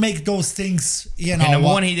 How did you make those things? You know, And number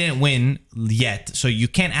one, he didn't win yet, so you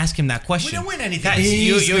can't ask him that question. We didn't win anything. Guys,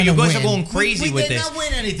 He's you gonna guys are win. going crazy We with did this. not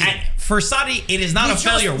win anything. And for Sadi, it is not We a just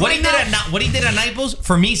failure. What he went did out- what he did at Naples,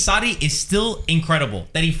 for me, Sadi is still incredible.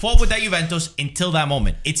 That he fought with that Juventus until that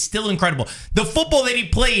moment. It's still incredible. The football that he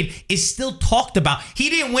played is still talked about. He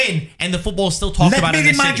didn't win, and the football is still talked Let about me in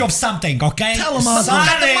the remind city. you of something, okay? Tell him, Aldo. Sarri,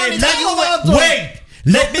 Got the money, let tell him, you Aldo. wait.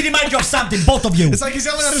 Let me remind you of something, both of you. It's like he's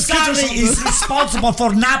yelling at his kids or Sarri something. is responsible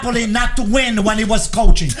for Napoli not to win when he was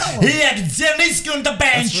coaching. He had Zielinski on the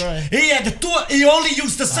bench. That's right. He had he only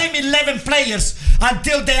used the same 11 players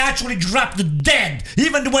until they actually dropped dead,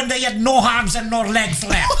 even when they had no arms and no legs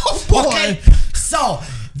left. Oh, boy. Okay? So,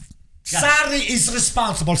 Sarri is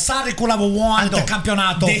responsible. Sarri could have won Aldo, the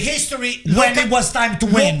campionato the history when it was time to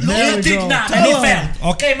win. there He we did go. not, Tell and he him.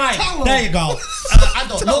 failed. Okay, Mike? Tell him. There you go.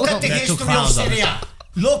 Aldo, look at the They're two history of clowns on Serie this. A.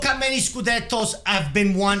 Look how many Scudettos have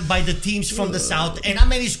been won by the teams from the south, and how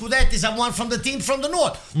many Scudettis have won from the team from the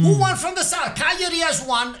north. Who won from the south? Cagliari has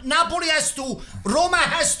one, Napoli has two, Roma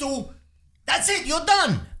has two. That's it. You're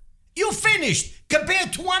done. You finished.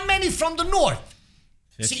 Compared to how many from the north?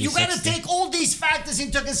 50, See, you got to 60. take all these factors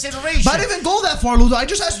into consideration. But I didn't even go that far, Ludo. I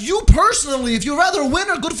just asked you personally if you rather win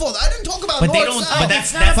or good for. I didn't talk about But North they don't. South. But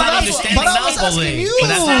that's It's not not about- understanding but I was Napoli. asking you. But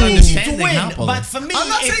that's It's not not easy to understanding win, Napoli. but for me, I'm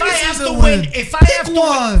not saying if I it's have easy to to win, win. if I Pick have to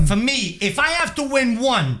one. win, for me, if I have to win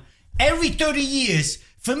one every 30 years,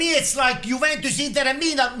 for me it's like Juventus, Inter, and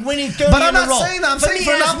Milan winning 30 But I'm in a not row. saying that. I'm for saying me,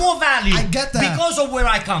 for it has Nap- more value. I get that. because of where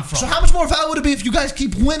I come from. So how much more value would it be if you guys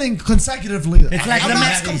keep winning consecutively? It's like I'm the not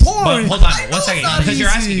Mets. comparing. But hold on, I know one second, it's not because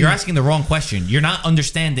easy. you're asking the wrong question. You're not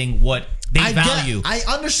understanding what they I value. I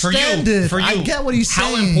For understand you, it. for you, I get what he's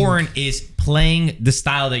how saying. important is playing the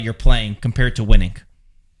style that you're playing compared to winning?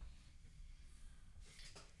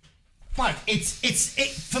 Mark,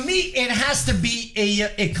 for me, it has to be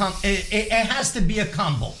it has to be a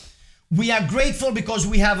combo. We are grateful because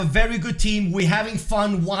we have a very good team. We're having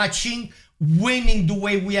fun watching, winning the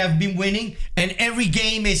way we have been winning, and every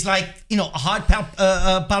game is like heart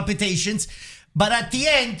palpitations. But at the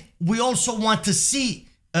end, we also want to see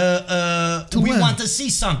win. want to see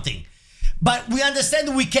something. But we understand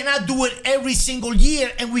that we cannot do it every single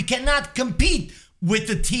year, and we cannot compete with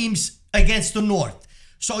the teams against the North.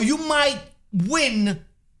 So you might win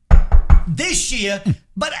this year,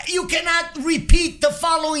 but you cannot repeat the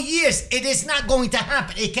following years. It is not going to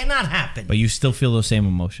happen. It cannot happen. But you still feel those same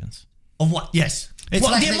emotions. Of what? Yes. It's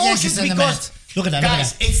like the Yankees and the Mets. Look at that, look at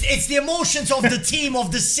guys, that. it's the emotions of the team, of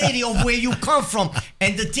the city, of where you come from,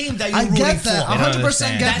 and the team that you're I rooting get that. for. I don't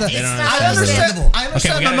 100% get that. understand. They don't I understand. understand. I Okay,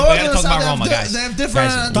 understand we the gotta north and the talk about south. Roma, guys. They have different.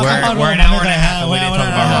 Guys, Talk about we're an Roma, hour and a half, and we didn't talk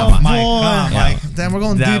about Boy. Roma. Mike, Yeah. Damn, we're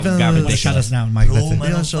going That deep in got this. ridiculous. Shut us down, Mike. That's Roma it.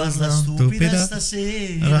 non shut us fa la down. stupida Stupida.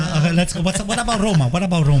 stasera. Okay, let's go. What about Roma? What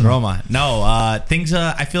about Roma? Roma. No, things.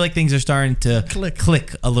 I feel like things are starting to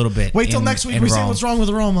click a little bit. Wait till in- next week. in We see Rome. what's wrong with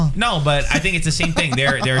Roma. No, but I think it's the same thing.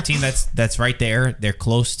 They're a team that's right there. They're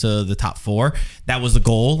close to the top four. That was the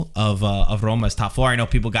goal of Roma's top four. I know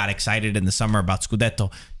people got excited in the summer about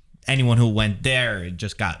Scudetto. Anyone who went there, it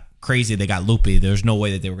just got crazy. They got loopy. There's no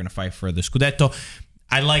way that they were going to fight for the Scudetto.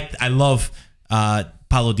 I love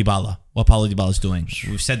Paulo Dybala. What Paulo Dybala is doing.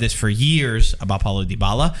 We've said this for years about Paulo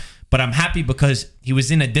Dybala, but I'm happy because he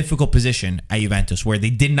was in a difficult position at Juventus where they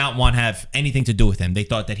did not want to have anything to do with him. They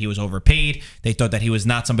thought that he was overpaid. They thought that he was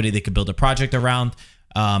not somebody they could build a project around.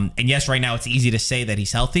 And yes, right now it's easy to say that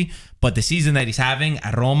he's healthy, but the season that he's having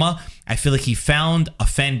at Roma, I feel like he found a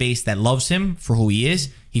fan base that loves him for who he is.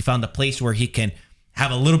 He found a place where he can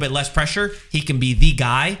have a little bit less pressure. He can be the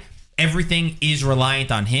guy. Everything is reliant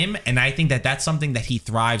on him, and I think that that's something that he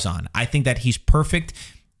thrives on. I think that he's perfect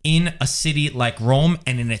in a city like Rome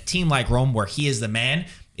and in a team like Rome where he is the man.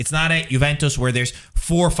 It's not at Juventus where there's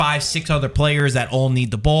 4, 5, 6 other players that all need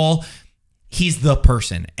the ball. He's the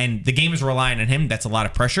person, and the game is relying on him. That's a lot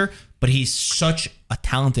of pressure, but he's such a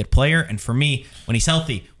talented player. And for me, when he's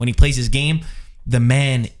healthy, when he plays his game, the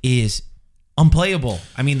man is unplayable.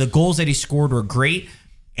 I mean, the goals that he scored were great.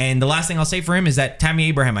 And the last thing I'll say for him is that Tammy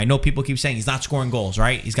Abraham, I know people keep saying he's not scoring goals,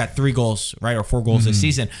 right? He's got 3 goals, right? Or 4 goals this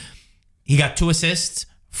season. He got 2 assists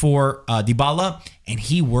for Dybala, and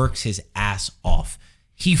he works his ass off.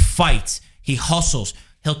 He fights. He hustles.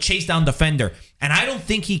 He'll chase down defender. And I don't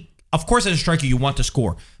think of course, as a striker, you want to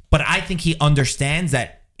score. But I think he understands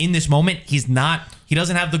that in this moment, he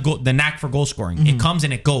doesn't have the knack for goal scoring. It comes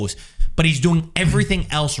and it goes. But he's doing everything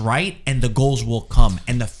else right, and the goals will come.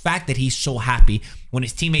 And the fact that he's so happy when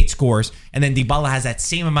his teammate scores, and then Dybala has that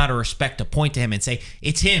same amount of respect to point to him and say,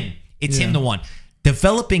 it's him. It's him the one.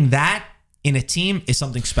 Developing that in a team is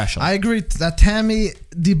something special. I agree that Tammy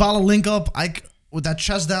Dybala link up. with that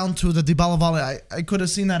chest down to the Dybala volley, I could have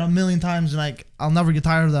seen that a million times, and I'll never get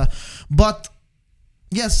tired of that. But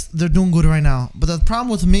yes, they're doing good right now. But the problem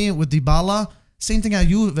with me with Dybala, same thing at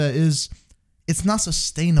Juve, is it's not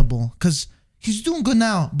sustainable because he's doing good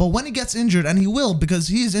now. But when he gets injured, and he will because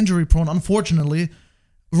he is injury prone, unfortunately,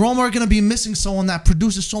 Roma are going to be missing someone that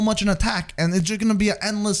produces so much in attack, and it's just going to be an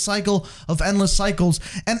endless cycle of endless cycles.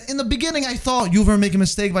 And in the beginning, I thought Juve were making a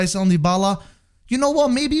mistake by selling Dybala. You know what?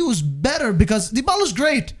 Maybe it was better because Dybala's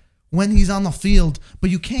great when he's on the field, but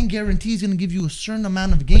you can't guarantee he's going to give you a certain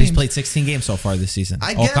amount of games. But he's played 16 games so far this season.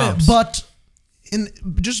 I get it, but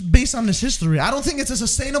just based on his history, I don't think it's a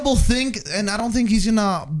sustainable thing, and I don't think he's going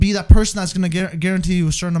to be that person that's going to guarantee you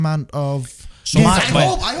a certain amount of games.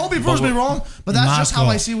 I hope he proves me wrong, but that's just how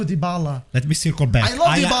I see with Dybala. Let me circle back. I love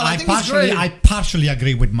Dybala. I think he's great. I partially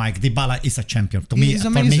agree with Mike. Dybala is a champion. To me, He's for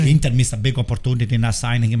amazing. me, Inter missed a big opportunity in not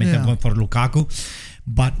signing him and then Yeah. going for Lukaku.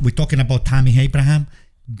 But we're talking about Tammy Abraham.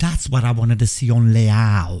 That's what I wanted to see on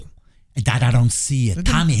Leao. That I don't see it.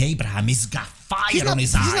 Tammy Abraham, he's got fire on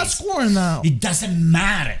his eyes. He's not scoring now. It doesn't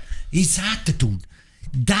matter. His attitude.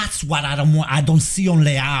 That's what I don't want. I don't see on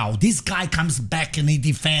Leao. This guy comes back and he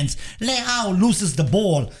defends. Leao loses the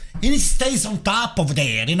ball and he stays on top of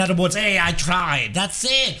there. In other words, hey, I tried. That's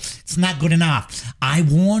it. It's not good enough. I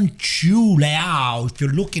want you, Leao. If you're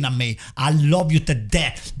looking at me, I love you to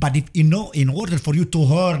death. But if you know, in order for you to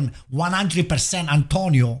earn 100%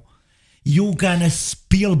 Antonio, you're gonna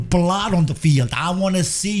spill blood on the field. I want to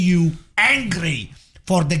see you angry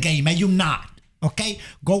for the game, and you're not. Okay,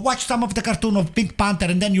 go watch some of the cartoon of Pink Panther,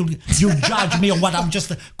 and then you judge me on what I'm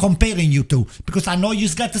just comparing you to. Because I know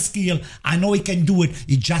he's got the skill, I know he can do it.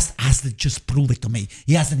 He just has to just prove it to me.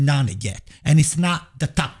 He hasn't done it yet, and it's not the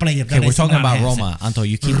top player. Okay, we're talking about Roma, Anto.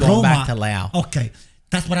 You keep going back to Leao. Okay,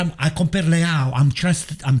 that's what I compare Leao. I'm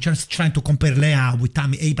just trying to compare Leao with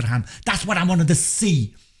Tammy Abraham. That's what I wanted to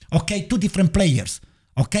see. Okay, two different players.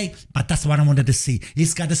 Okay, but that's what I wanted to see.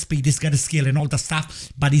 He's got the speed, he's got the skill and all the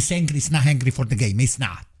stuff, but he's angry. He's not angry for the game. He's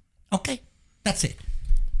not. Okay, that's it.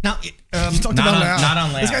 Now, Not on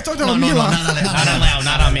Leao. This guy talked about Milan. Not on Leao.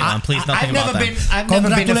 Not on Milan. Please don't think about that. I've never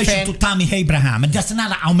been a Congratulations to fan. Tammy Abraham. And that's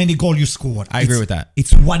not how many goals you score. I agree with that.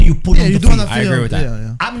 It's what you put Yeah, on you the do on field. the I field. agree with that.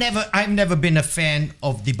 Yeah. I've never been a fan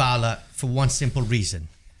of Dybala for one simple reason.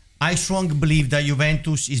 I strongly believe that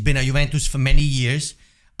Juventus, he's been at Juventus for many years.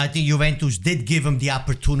 I think Juventus did give him the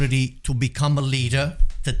opportunity to become a leader,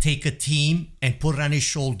 to take a team and put it on his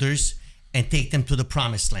shoulders and take them to the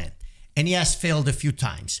promised land. And he has failed a few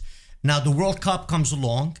times. Now the World Cup comes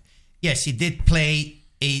along. Yes, he did play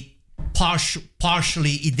partially.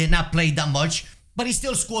 He did not play that much, but he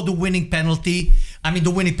still scored the winning penalty.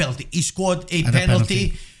 He scored a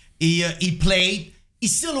penalty. He played.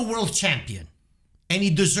 He's still a world champion, and he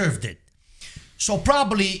deserved it. So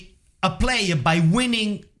probably a player, by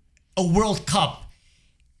winning a World Cup,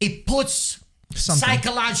 it puts Something.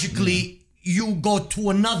 psychologically, you go to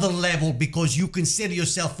another level because you consider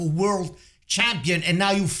yourself a world champion, and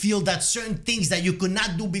now you feel that certain things that you could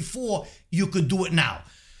not do before, you could do it now.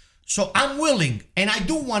 So I'm willing, and I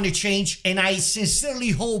do want to change, and I sincerely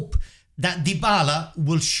hope that Dybala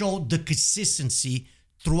will show the consistency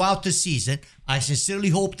throughout the season. I sincerely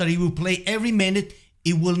hope that he will play every minute,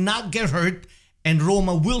 he will not get hurt, and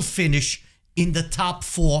Roma will finish in the top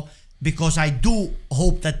 4, because I do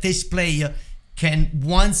hope that this player can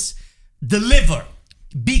once deliver,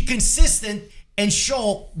 be consistent, and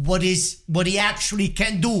show what he actually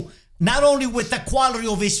can do, not only with the quality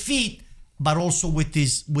of his feet, but also with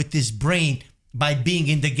his brain, by being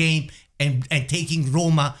in the game and taking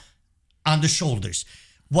Roma on the shoulders.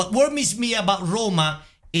 What worries me about Roma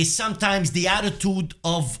is sometimes the attitude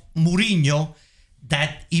of Mourinho,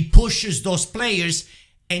 that he pushes those players,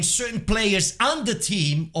 and certain players on the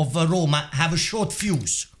team of Roma have a short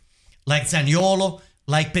fuse, like Zaniolo,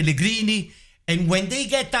 like Pellegrini. And when they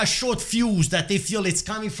get that short fuse that they feel it's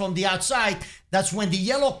coming from the outside, that's when the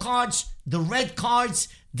yellow cards, the red cards,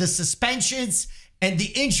 the suspensions, and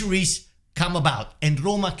the injuries come about. And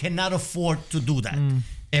Roma cannot afford to do that.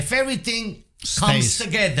 If everything comes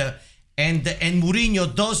together and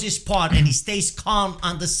Mourinho does his part and he stays calm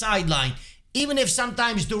on the sideline, even if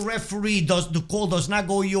sometimes the referee the call does not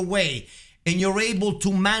go your way, and you're able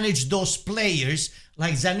to manage those players,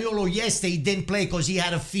 like Zaniolo yesterday, he didn't play because he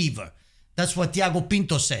had a fever. That's what Thiago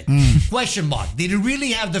Pinto said. Question mark. Did he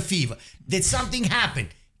really have the fever? Did something happen?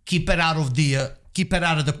 Keep it out of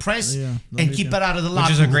the press and keep it out of the locker room.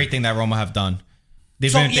 Which is a great thing that Roma have done.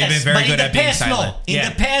 They've been very good at being silent. In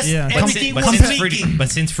the past, Yeah. everything But was since leaking.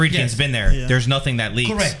 Friedkin's been there, Yeah. there's nothing that leaks.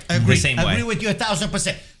 Correct. Agree. The same way. Agree with you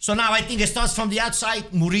 1,000%. So now I think it starts from the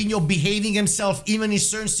outside. Mourinho behaving himself, even in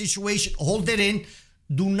certain situations. Hold it in.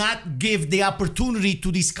 Do not give the opportunity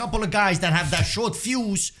to these couple of guys that have that short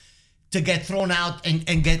fuse to get thrown out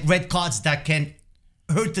and get red cards that can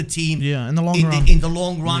hurt the team. Yeah, in the long run. In the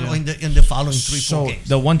long run, or in the following 3-4 So games.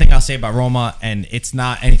 the one thing I'll say about Roma, and it's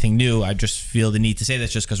not anything new, I just feel the need to say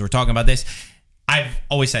this just because we're talking about this. I've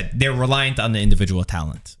always said they're reliant on the individual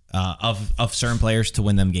talent of certain players to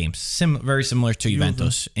win them games. Very similar to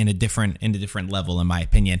Juventus in a different level, in my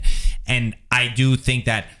opinion. And I do think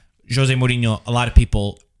that Jose Mourinho, a lot of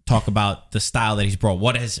people talk about the style that he's brought.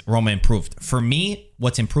 What has Roma improved? For me,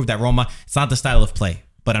 what's improved at Roma, it's not the style of play,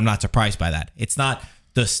 but I'm not surprised by that. It's not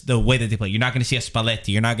the way that they play. You're not going to see a Spalletti.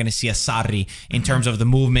 You're not going to see a Sarri in terms of the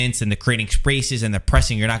movements and the creating spaces and the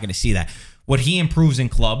pressing. You're not going to see that. What he improves in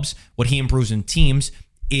clubs, what he improves in teams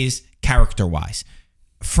is character-wise.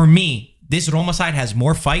 For me, this Roma side has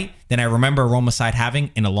more fight than I remember a Roma side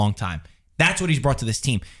having in a long time. That's what he's brought to this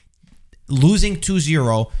team. Losing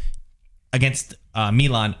 2-0 against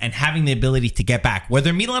Milan and having the ability to get back,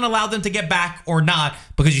 whether Milan allowed them to get back or not,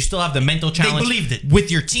 because you still have the mental challenge believed it.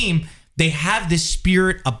 with your team. They have this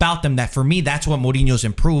spirit about them that, for me, that's what Mourinho's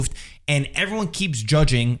improved. And everyone keeps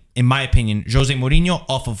judging, in my opinion, Jose Mourinho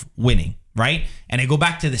off of winning, right? And I go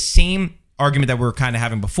back to the same argument that we were kind of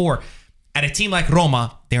having before. At a team like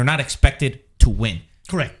Roma, they're not expected to win.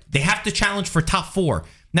 Correct. They have to challenge for top 4.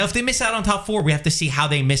 Now, if they miss out on top 4, we have to see how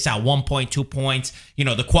they miss out. 1 point, 2 points. You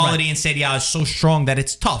know, the quality in Serie A is so strong that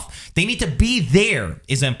it's tough. They need to be there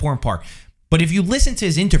is the important part. But if you listen to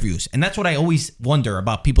his interviews, and that's what I always wonder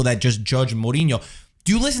about people that just judge Mourinho,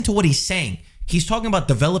 do you listen to what he's saying? He's talking about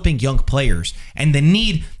developing young players and the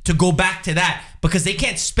need to go back to that because they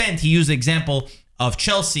can't spend. He used the example of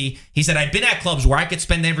Chelsea. He said, I've been at clubs where I could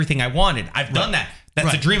spend everything I wanted. I've done that.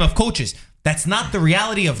 That's a dream of coaches. That's not the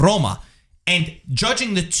reality of Roma. And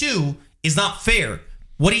judging the two is not fair.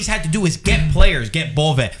 What he's had to do is get players, get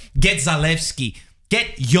Bove, get Zalewski,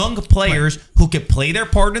 get young players who could play their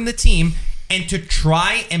part in the team and to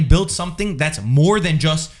try and build something that's more than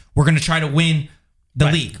just we're going to try to win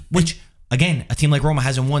the league, which, again, a team like Roma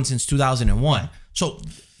hasn't won since 2001. So,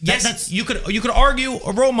 yes, you could argue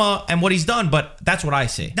Roma and what he's done, but that's what I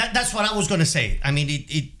say. That's what I was going to say. I mean,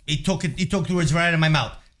 it took the words right out of my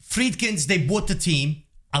mouth. Friedkins, they bought the team,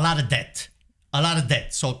 a lot of debt.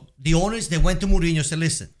 So the owners, they went to Mourinho and said,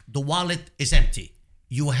 listen, the wallet is empty.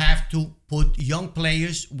 You have to put young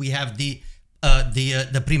players. We have the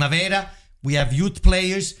Primavera. We have youth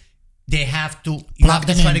players. They have to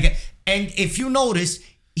try to get. And if you notice,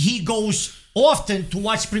 he goes often to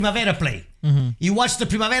watch Primavera play. Mm-hmm. He watched the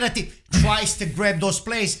Primavera team, tries to grab those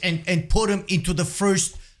players and put them into the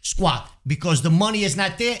first squad because the money is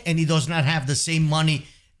not there and he does not have the same money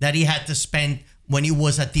that he had to spend when he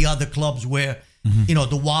was at the other clubs where,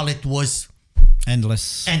 the wallet was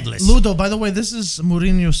endless. Ludo, by the way, this is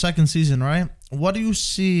Mourinho's second season, right? What do you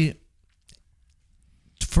see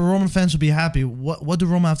for Roman fans to be happy? What do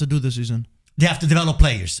Roma have to do this season? They have to develop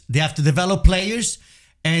players.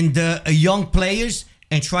 And young players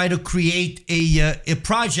and try to create a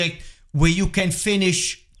project where you can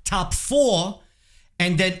finish top 4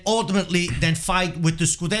 and then ultimately fight with the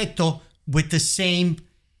Scudetto with the same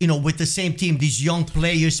team. These young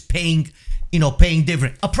players paying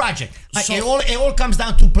dividend. A project. So, it all comes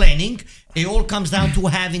down to planning. It all comes down to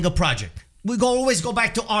having a project. We always go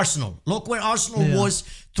back to Arsenal. Look where Arsenal was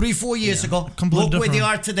 3-4 years ago. Look where they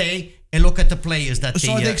are today, and look at the players that they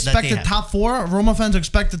have. So they expected top 4? Roma fans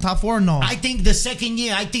expected top 4 or no? I think the second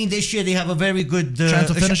year, this year they have a very good chance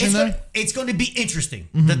of finishing there. It's going to be interesting.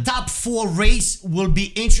 Mm-hmm. The top 4 race will be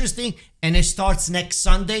interesting, and it starts next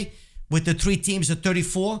Sunday with the 3 teams at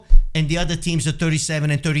 34 and the other teams at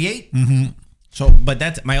 37 and 38. Mm-hmm. So, but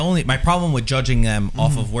that's my problem with judging them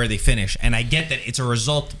off of where they finish. And I get that it's a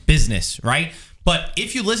result business, right? But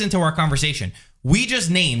if you listen to our conversation, we just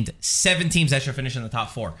named 7 teams that should finish in the top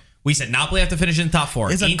 4. We said Napoli have to finish in the top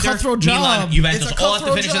 4. It's Inter, a cutthroat job. Milan, Juventus all have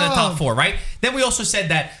to finish in the top 4, right? Then we also said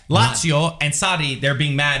that Lazio and Sarri, they're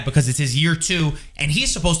being mad because it's his year 2 and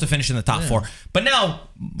he's supposed to finish in the top 4. But now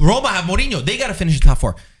Roma have Mourinho. They got to finish in the top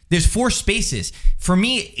 4. There's 4 spaces. For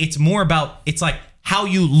me, it's more about, it's like how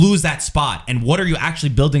you lose that spot and what are you actually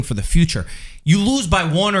building for the future. You lose by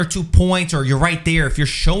 1 or 2 points or you're right there. If you're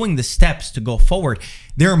showing the steps to go forward,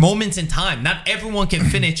 there are moments in time. Not everyone can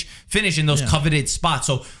finish in those coveted spots.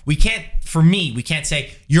 So we can't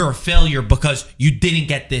say you're a failure because you didn't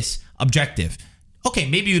get this objective. Okay,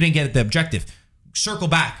 maybe you didn't get the objective. Circle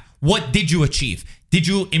back. What did you achieve? Did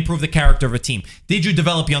you improve the character of a team? Did you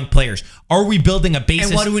develop young players? Are we building a basis?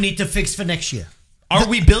 And what do we need to fix for next year? Are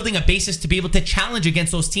we building a basis to be able to challenge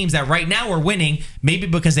against those teams that right now are winning, maybe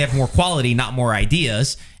because they have more quality, not more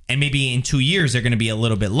ideas, and maybe in 2 years they're going to be a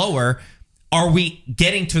little bit lower? Are we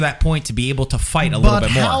getting to that point to be able to fight a little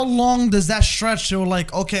bit more? But how long does that stretch? So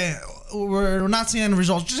like, okay, we're not seeing any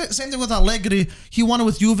results. Just same thing with Allegri. He won it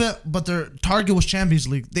with Juve, but their target was Champions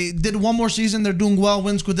League. They did one more season. They're doing well,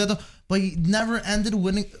 win Scudetto, but he never ended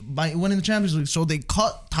winning the Champions League. So they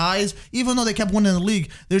cut ties, even though they kept winning the league.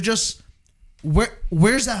 They're just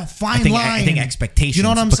where's that fine line? I think expectations. You know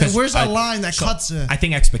what I'm saying? Where's that line that cuts it? I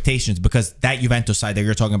think expectations, because that Juventus side that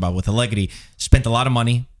you're talking about with Allegri spent a lot of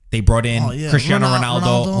money. They brought in Cristiano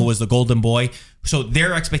Ronaldo, who was the golden boy. So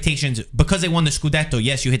their expectations, because they won the Scudetto,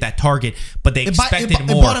 yes, you hit that target, but they expected more.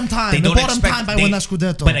 It bought them time. They bought them time by winning that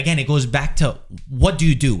Scudetto. But again, it goes back to, what do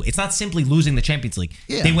you do? It's not simply losing the Champions League.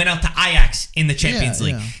 Yeah. They went out to Ajax in the Champions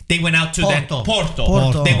League. They went out to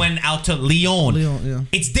Porto. They went out to Lyon.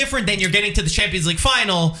 It's different than you're getting to the Champions League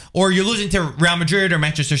final, or you're losing to Real Madrid or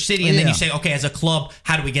Manchester City, and then you say, okay, as a club,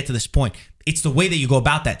 how do we get to this point? It's the way that you go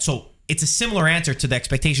about that. So it's a similar answer to the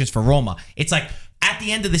expectations for Roma. It's like, at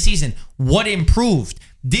the end of the season, what improved?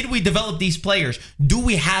 Did we develop these players? Do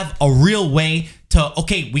we have a real way to,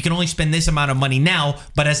 okay, we can only spend this amount of money now,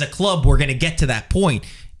 but as a club, we're going to get to that point.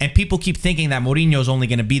 And people keep thinking that Mourinho is only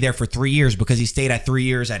going to be there for 3 years because he stayed at 3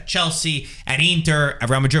 years at Chelsea, at Inter, at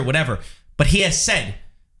Real Madrid, whatever. But he has said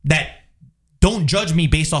that, don't judge me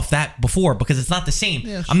based off that before, because it's not the same.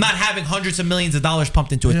 Yeah, sure. I'm not having hundreds of millions of dollars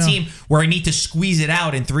pumped into a team where I need to squeeze it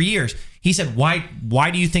out in 3 years. He said,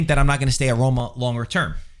 why do you think that I'm not going to stay at Roma longer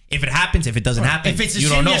term? If it happens, if it doesn't happen, if it's a you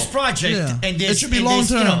don't know. serious project, and it should be long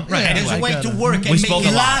term. And there's a way to work and make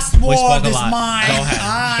it. Last word is mine. Go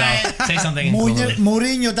ahead. Say something.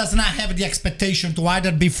 Mourinho does not have the expectation to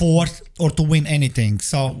either be fourth or to win anything.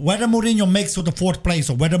 So whether Mourinho makes to the fourth place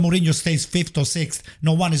or whether Mourinho stays fifth or sixth,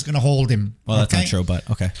 no one is going to hold him. Well, that's not true,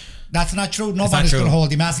 but okay. That's not true. Nobody is going to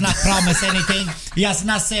hold him. He has not promised anything. He has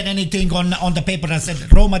not said anything on the paper that said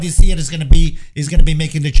Roma this year is going to be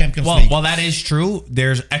making the Champions League. Well, that is true.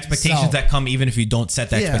 There's expectations that come even if you don't set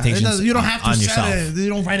the expectations. You don't have to set yourself. it. You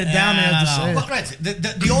don't write it down there to say. But right,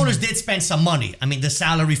 the owners did spend some money. I mean, the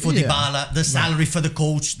salary for Dybala, the salary for the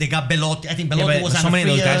coach. They got Belotti. I think Belotti was on so a many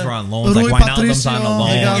free, of those guys were on loans. Like Wijnaldum's on a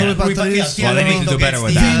loan. Well, they need to do better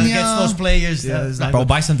with that. Gets those players. Bro,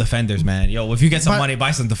 buy some defenders, man. Yo, if you get some money,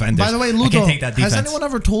 buy some defenders. By the way, Ludo, has anyone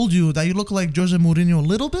ever told you that you look like Jose Mourinho a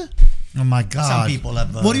little bit? Oh my God! Some people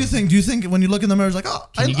have. What do you think? Do you think when you look in the mirror, it's like, oh,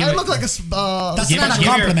 I look like a? That's not a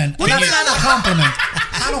compliment. That's not a compliment.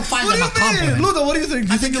 I don't find them a compliment. Ludo, what do you think?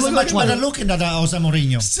 Do you think you look much better looking than Jose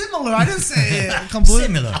Mourinho? Similar. I didn't say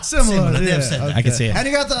completely. Similar. Yeah, I can see it. And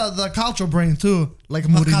you got the culture brain too, like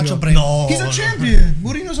Mourinho. No, he's a champion.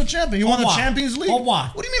 Mourinho's a champion. He won the Champions League. Of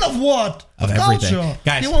what? What do you mean of what? Of everything, culture.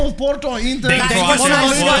 Guys. He won with Porto, Inter. Guys,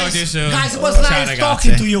 it was nice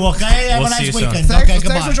talking to you. Okay, have a nice weekend.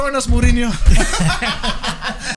 Thanks for joining us, Mourinho.